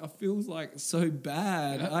was like, I feel like so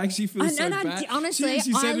bad. I actually feel so bad. Honestly,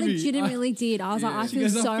 She I said to me, legitimately did. I was like, I she feel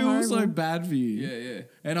goes, so I feel horrible. so bad for you. Yeah.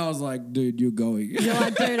 And I was like, dude, you're going. You're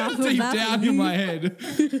like, dude, I feel Deep bad down for you. in my head.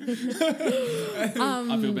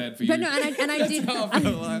 I feel bad for you. But no, and I did. how I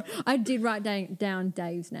felt like. I did write down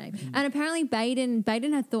Dave's name, and apparently Baden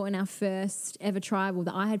had thought in our first ever tribal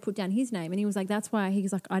that I had put down his name, and he was like, "That's why." He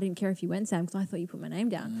was like, "I didn't care if you went, Sam, because I thought you put my name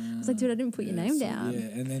down." I was like, "Dude, I didn't put your name down." Yeah,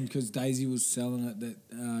 and then because Daisy was selling it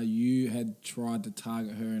that you had tried to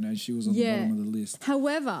target her and she was on the bottom of the list.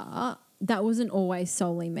 However, that wasn't always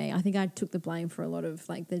solely me. I think I took the blame for a lot of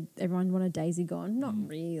like everyone wanted Daisy gone. Not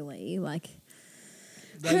really, like.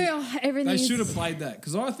 Everything They should have played that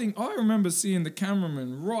because I remember seeing the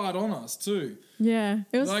cameraman right on us too. Yeah,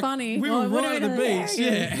 it was Like, funny. We Oh, were it would've right at the been beach, hilarious.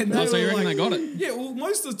 yeah. And Oh, so you were reckon they got it? Yeah, well,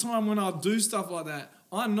 most of the time when I do stuff like that,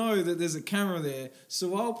 I know that there's a camera there,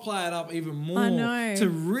 so I'll play it up even more I know. to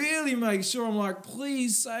really make sure I'm like,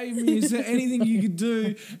 please save me. Is there anything you could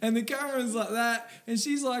do? And the camera's like that, and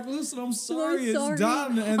she's like, listen, I'm sorry, it's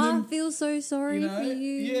done. And I then, feel so sorry you know, for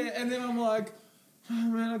you. yeah, and then I'm like, oh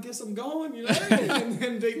man, I guess I'm going, you know? And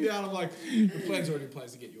then deep down, I'm like, the plan's already in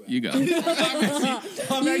place to get you out. You go.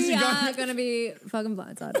 I'm actually You are going. going to be fucking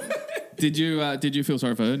blindsided. Did you feel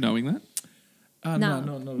sorry for her knowing that? No,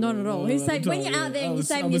 not at all. He's like, when you're out there and you're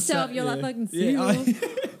saving yourself, you're like fucking single.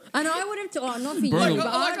 And I would have, not for you, Brutal. but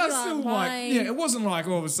Like, I'd I be still like, like, why? yeah, it wasn't like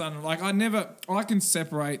all of a sudden, like I can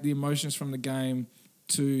separate the emotions from the game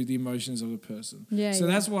to the emotions of a person. Yeah, So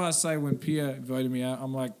yeah. that's why I say when Pia voted me out,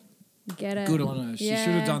 I'm like, Get it. Good on her. She Yeah.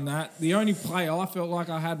 should have done that. The only play I felt like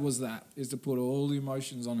I had was that, is to put all the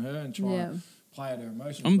emotions on her and try and play at her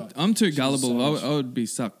emotions. I'm too she's gullible. so I would be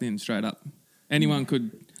sucked in straight up. Anyone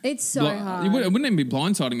could. It's so hard. It wouldn't even be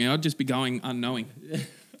blindsiding me. I'd just be going unknowing.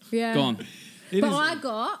 Yeah. Gone. It But is-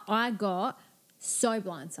 I got so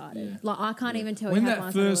blindsided. Yeah. Like I can't even tell when you how that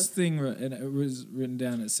blindsided first I thing and it was written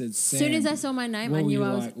down, it said was. Sam. As soon as I saw my name, what I were knew you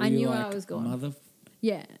I was. like? I Were you knew like, I was gone. Mother.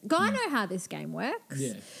 Yeah, I know how this game works.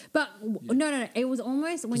 Yeah. But no. It was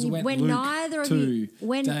almost when 'Cause it you went when Luke neither of 2, you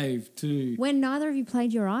when Dave 2. when neither of you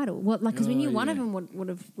played your idol. What like because we Oh, knew one of yeah. them would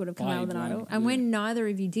have come out with an Played idol, one, and yeah. when neither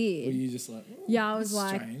of you Were did, you just like, oh, yeah, I was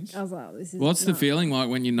that's like, strange. oh, this is. What's the no. feeling like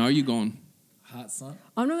when you know you're gone? Heart son?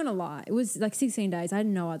 I'm not gonna lie. It was like 16 days. I had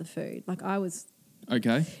no other food. Like I was.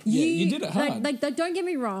 Okay. Yeah, you did it hard. Like, don't get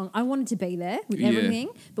me wrong. I wanted to be there with Yeah. everything,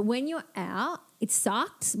 but when you're out, it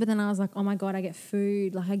sucked. But then I was like, oh my god, I get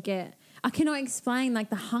food. Like I cannot explain like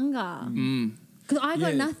the hunger because I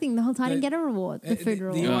got Yeah. nothing the whole time. I didn't The- get a reward, the food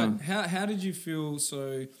reward. How did you feel?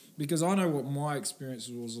 So because I know what my experience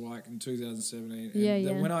was like in 2017. Yeah, and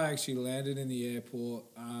yeah. When I actually landed in the airport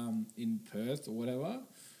in Perth or whatever,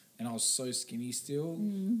 and I was so skinny still,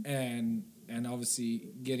 Mm. and obviously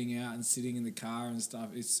getting out and sitting in the car and stuff,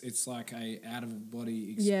 it's like a out of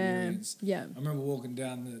body Yeah, experience. yeah. I remember walking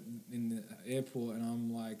down in the airport and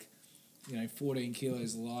I'm like, 14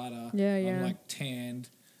 kilos lighter. Yeah, I'm yeah. like tanned.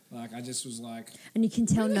 Like I just was like, And you can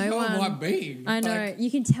tell where the no hell am I one. being? I know Like,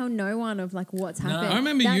 you can tell no one of like what's happened. I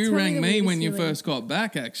remember That's you probably rang the me weirdest when you feeling. first got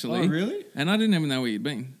back, actually. Oh, really? And I didn't even know where you'd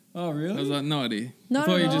been. Oh, really? I was like, no idea. Not I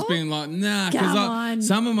thought at you'd just all? been like, nah, Come because on.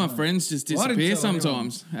 some of my friends just Well, I didn't disappear tell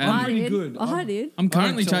anyone. sometimes. I'm And pretty did. good. I did. I'm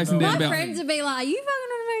currently I don't chasing tell down My no about. friends would be like, "Are you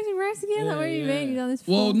fucking on Amazing Race again? Like, Yeah, what do you yeah. mean? You've done this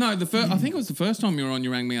before?" Well, no, I think it was the first time you were on.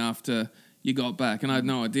 You rang me after you got back, and I had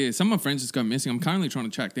no idea. Some of my friends just go missing. I'm currently trying to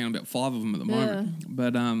track down about 5 of them at the moment,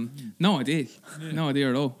 but no idea, no idea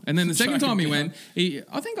at all. And then the second Track time he them went,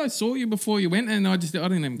 I think I saw you before you went, and I didn't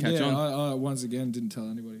even catch yeah, on. I once again didn't tell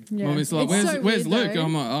anybody. Yeah. Well, it's like, It's so where's weird, Luke? though.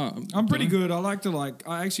 I'm like, oh, I'm pretty good.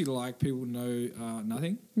 I actually like people to know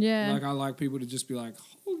nothing. Yeah. Like I like people to just be like,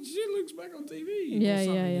 holy shit, Luke's back on TV. Yeah, or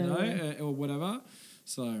something, yeah, or whatever.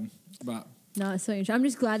 So, but No, it's so interesting. I'm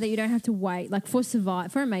just glad that you don't have to wait. Like for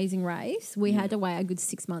Amazing Race, we had to wait a good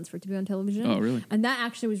 6 months for it to be on television. Oh, really? And that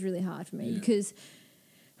actually was really hard for me Yeah. because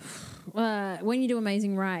when you do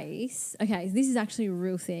Amazing Race, okay, this is actually a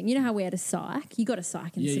real thing. You know how we had a psych? You got a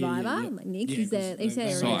psych in Survivor. Like Nick, he's there. He's there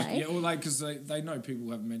every Psych. day. Yeah, well, like because they know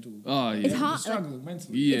people have mental. Oh, yeah. It's they're hard. struggling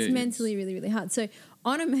mentally. Yeah. It's mentally really, really hard. So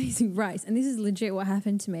on Amazing Race, and this is legit what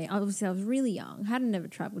happened to me. Obviously, I was really young, hadn't never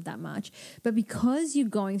traveled that much, but because you're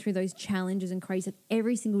going through those challenges and crazy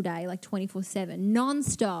every single day, like 24/7,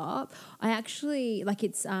 non-stop, I actually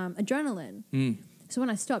it's adrenaline. So when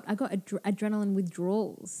I stopped, I got adrenaline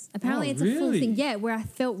withdrawals. Apparently, Oh, it's a full really? thing. Yeah, where I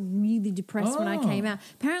felt really depressed when I came out.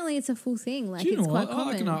 Apparently, it's a full thing. Like Do you it's know quite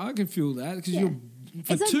what? common. I can feel that because Yeah. you're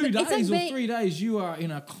for It's like 2 it's like days or being- 3 days you are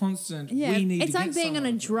in a constant. Yeah, we need it's to like get being on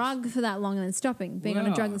a someone. drug for that long and then stopping, being on a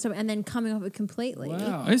Wow. drug and stopping, and then coming off it completely.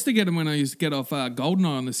 Wow. I used to get them when I used to get off Goldeneye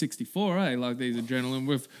on the 64, like these adrenaline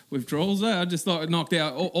withdrawals. I just thought it knocked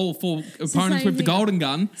out all 4 opponents same with the thing. golden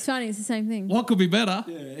gun. It's funny, it's the same thing. What could be better?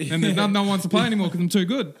 And there's no one wants to play anymore because I'm too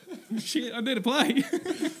good. Shit, I need to play.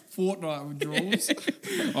 Fortnite withdrawals.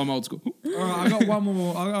 I'm old school. All right, I got one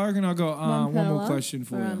more. I reckon I got one more fella. question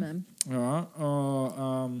for All right, you. man. All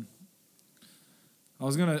right. I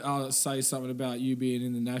was gonna say something about you being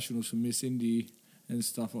in the nationals for Miss Indy and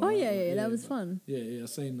stuff like Oh that. yeah, but that was fun. Yeah, I've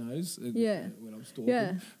seen those. Yeah. When I'm stalking.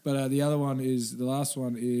 Yeah. But the last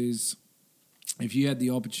one is, if you had the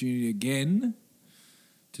opportunity again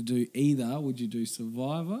to do either, would you do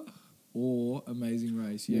Survivor or Amazing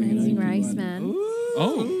Race? Yeah, Amazing pick Race, one. man. Ooh.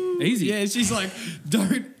 Oh, easy. Yeah, she's like,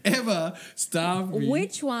 don't ever starve me.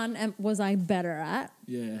 Which one was I better at?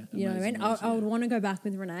 Yeah. You know what I mean? Amazing Race, I would want to go back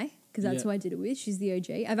with Renee because that's Yeah. who I did it with. She's the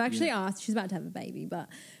OG. I've actually asked. She's about to have a baby, but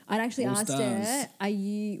I'd actually All asked stars. her, "Are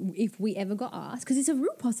you? If we ever got asked, because it's a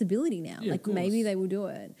real possibility now. Yeah, like of maybe course. they will do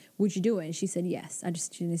it. Would you do it?" And she said yes.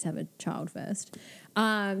 She needs to have a child first.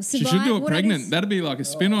 She should do it pregnant. That'd be like a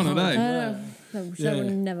spin on it, eh? I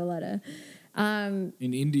would never let her.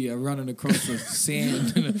 In India, running across the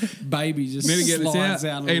sand, and a baby just Need to get slides this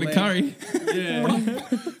out out. of Eat the a curry. leg.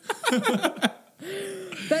 Yeah.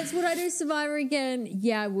 But would I do Survivor again?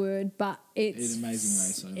 Yeah, I would, but It's an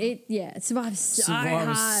amazing race. Survivor's so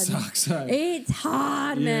Survivor hard. sucks. So. It's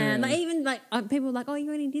hard, man. Yeah. Like even like people are like, oh,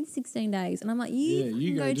 you only did 16 days, and I'm like,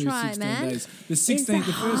 you go do try it, 16 man. days. The It's 16, the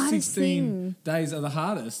first hardest 16 thing. days are the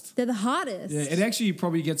hardest. They're the hardest. Yeah, it actually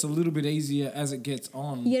probably gets a little bit easier as it gets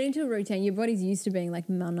on. You get into a routine. Your body's used to being like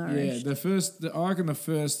Yeah, malnourished. I reckon the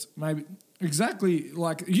first maybe exactly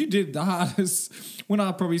like you did the hardest. When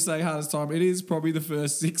I probably say hardest time, it is probably the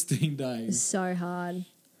first 16 It's days. so hard.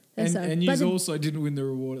 And you also didn't win the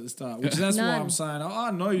reward at the start, which that's why None. I'm saying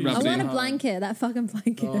I know you. Rub I it did want a hard. blanket. That fucking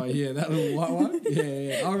blanket. Oh yeah, that little white one.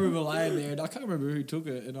 Yeah. I remember laying there, and I can't remember who took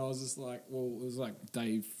it, and I was just like, well, it was like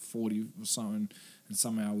day 40 or something, and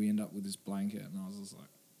somehow we end up with this blanket, and I was just like,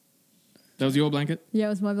 That was your blanket? Yeah, it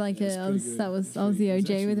was my blanket. Yeah, I was it's pretty that good. was It's I was the pretty- OG it's with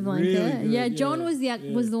the actually blanket. really good. Yeah, John Yeah, was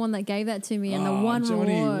was the one that gave that to me, and the one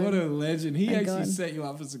Johnny, reward. what a legend! He Thank actually God. set you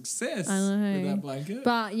up for success I know. with that blanket.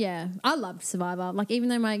 But yeah, I loved Survivor. Like even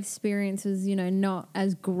though my experience was, not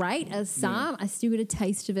as great as some, I still got a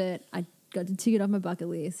taste of it. I got to tick it off my bucket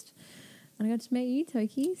list. And I got to meet you,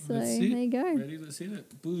 Toki. So Let's there see it. you go. Ready? Let's hit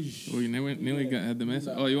it. Boosh. Oh, you nearly had the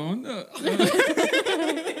message. Oh, you want? Oh,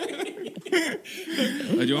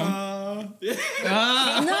 do you want?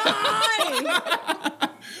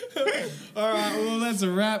 All right. Well, that's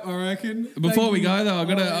a wrap, I reckon. Before we go though, I you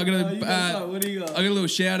got gotta. what do you I got? got a little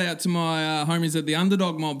shout out to my homies at the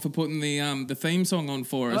Underdog Mob for putting the theme song on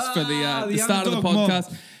for us for the the start of the Underdog Mob.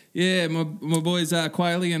 podcast. Yeah, my boys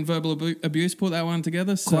Quayle and Verbal Abuse put that one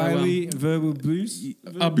together. So, Quayle, verbal boost.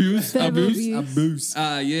 abuse. Verbal abuse. Abuse.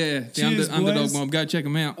 Yeah, the Cheers, Underdog boys. Mob. Go check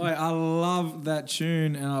them out. I love that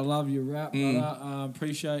tune and I love your rap, brother.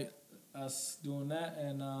 Appreciate us doing that,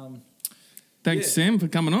 and Thanks, Yeah. Sam, for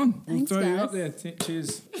coming on. we'll Thanks, throw you guys. up there.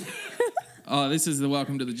 Cheers. Oh, this is the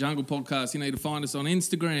Welcome to the Jungle podcast. You need to find us on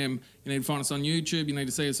Instagram. You need to find us on YouTube. You need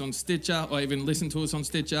to see us on Stitcher or even listen to us on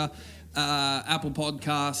Stitcher. Apple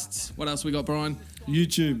Podcasts. What else we got, Brian?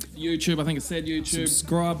 YouTube. YouTube. I think it said YouTube.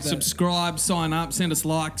 Subscribe that. Subscribe, sign up, send us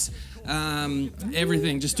likes.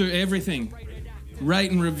 Everything. Just do everything.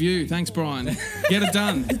 Rate and review. Thanks, Brian. Get it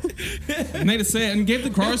done. I need to see it. And give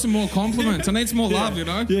the crow some more compliments. I need some more love,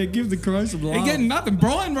 Yeah, give the crow some love. You're getting nothing.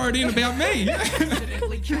 Brian wrote in about me. Screaming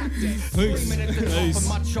at the top of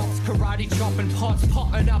my chops, karate chopping pots,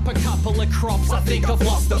 potting up a couple of crops. I think I've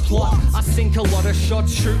lost the plot. I sink a lot of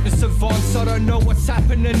shots, shooting savants. I don't know what's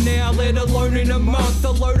happening now, let alone in a month.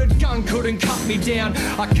 A loaded gun couldn't cut me down.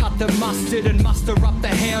 I cut the mustard and muster up the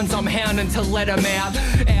hounds. I'm hounding to let them out.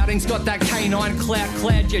 Outing's got that canine cloud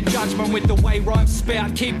your judgment with the way rhymes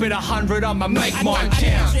spout. Keep it 100, I'ma make mine I got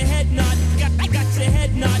count. your head nod, I got your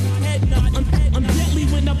head nod. I'm deadly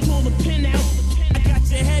when I pull the pin out. I got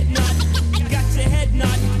your head nod, I got your head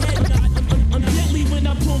nod. I'm deadly when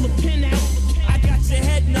I pull the pin out. I got your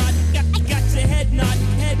head nod, I got your head nod,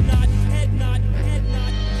 head nod, head nod, head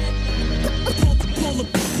nod. Pull the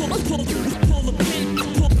pin, pull the pin out. Pull the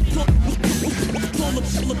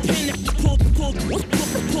pin out.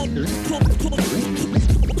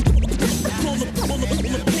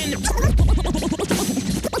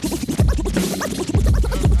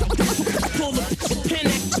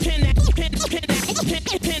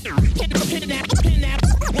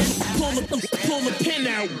 Pull the pin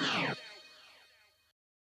out.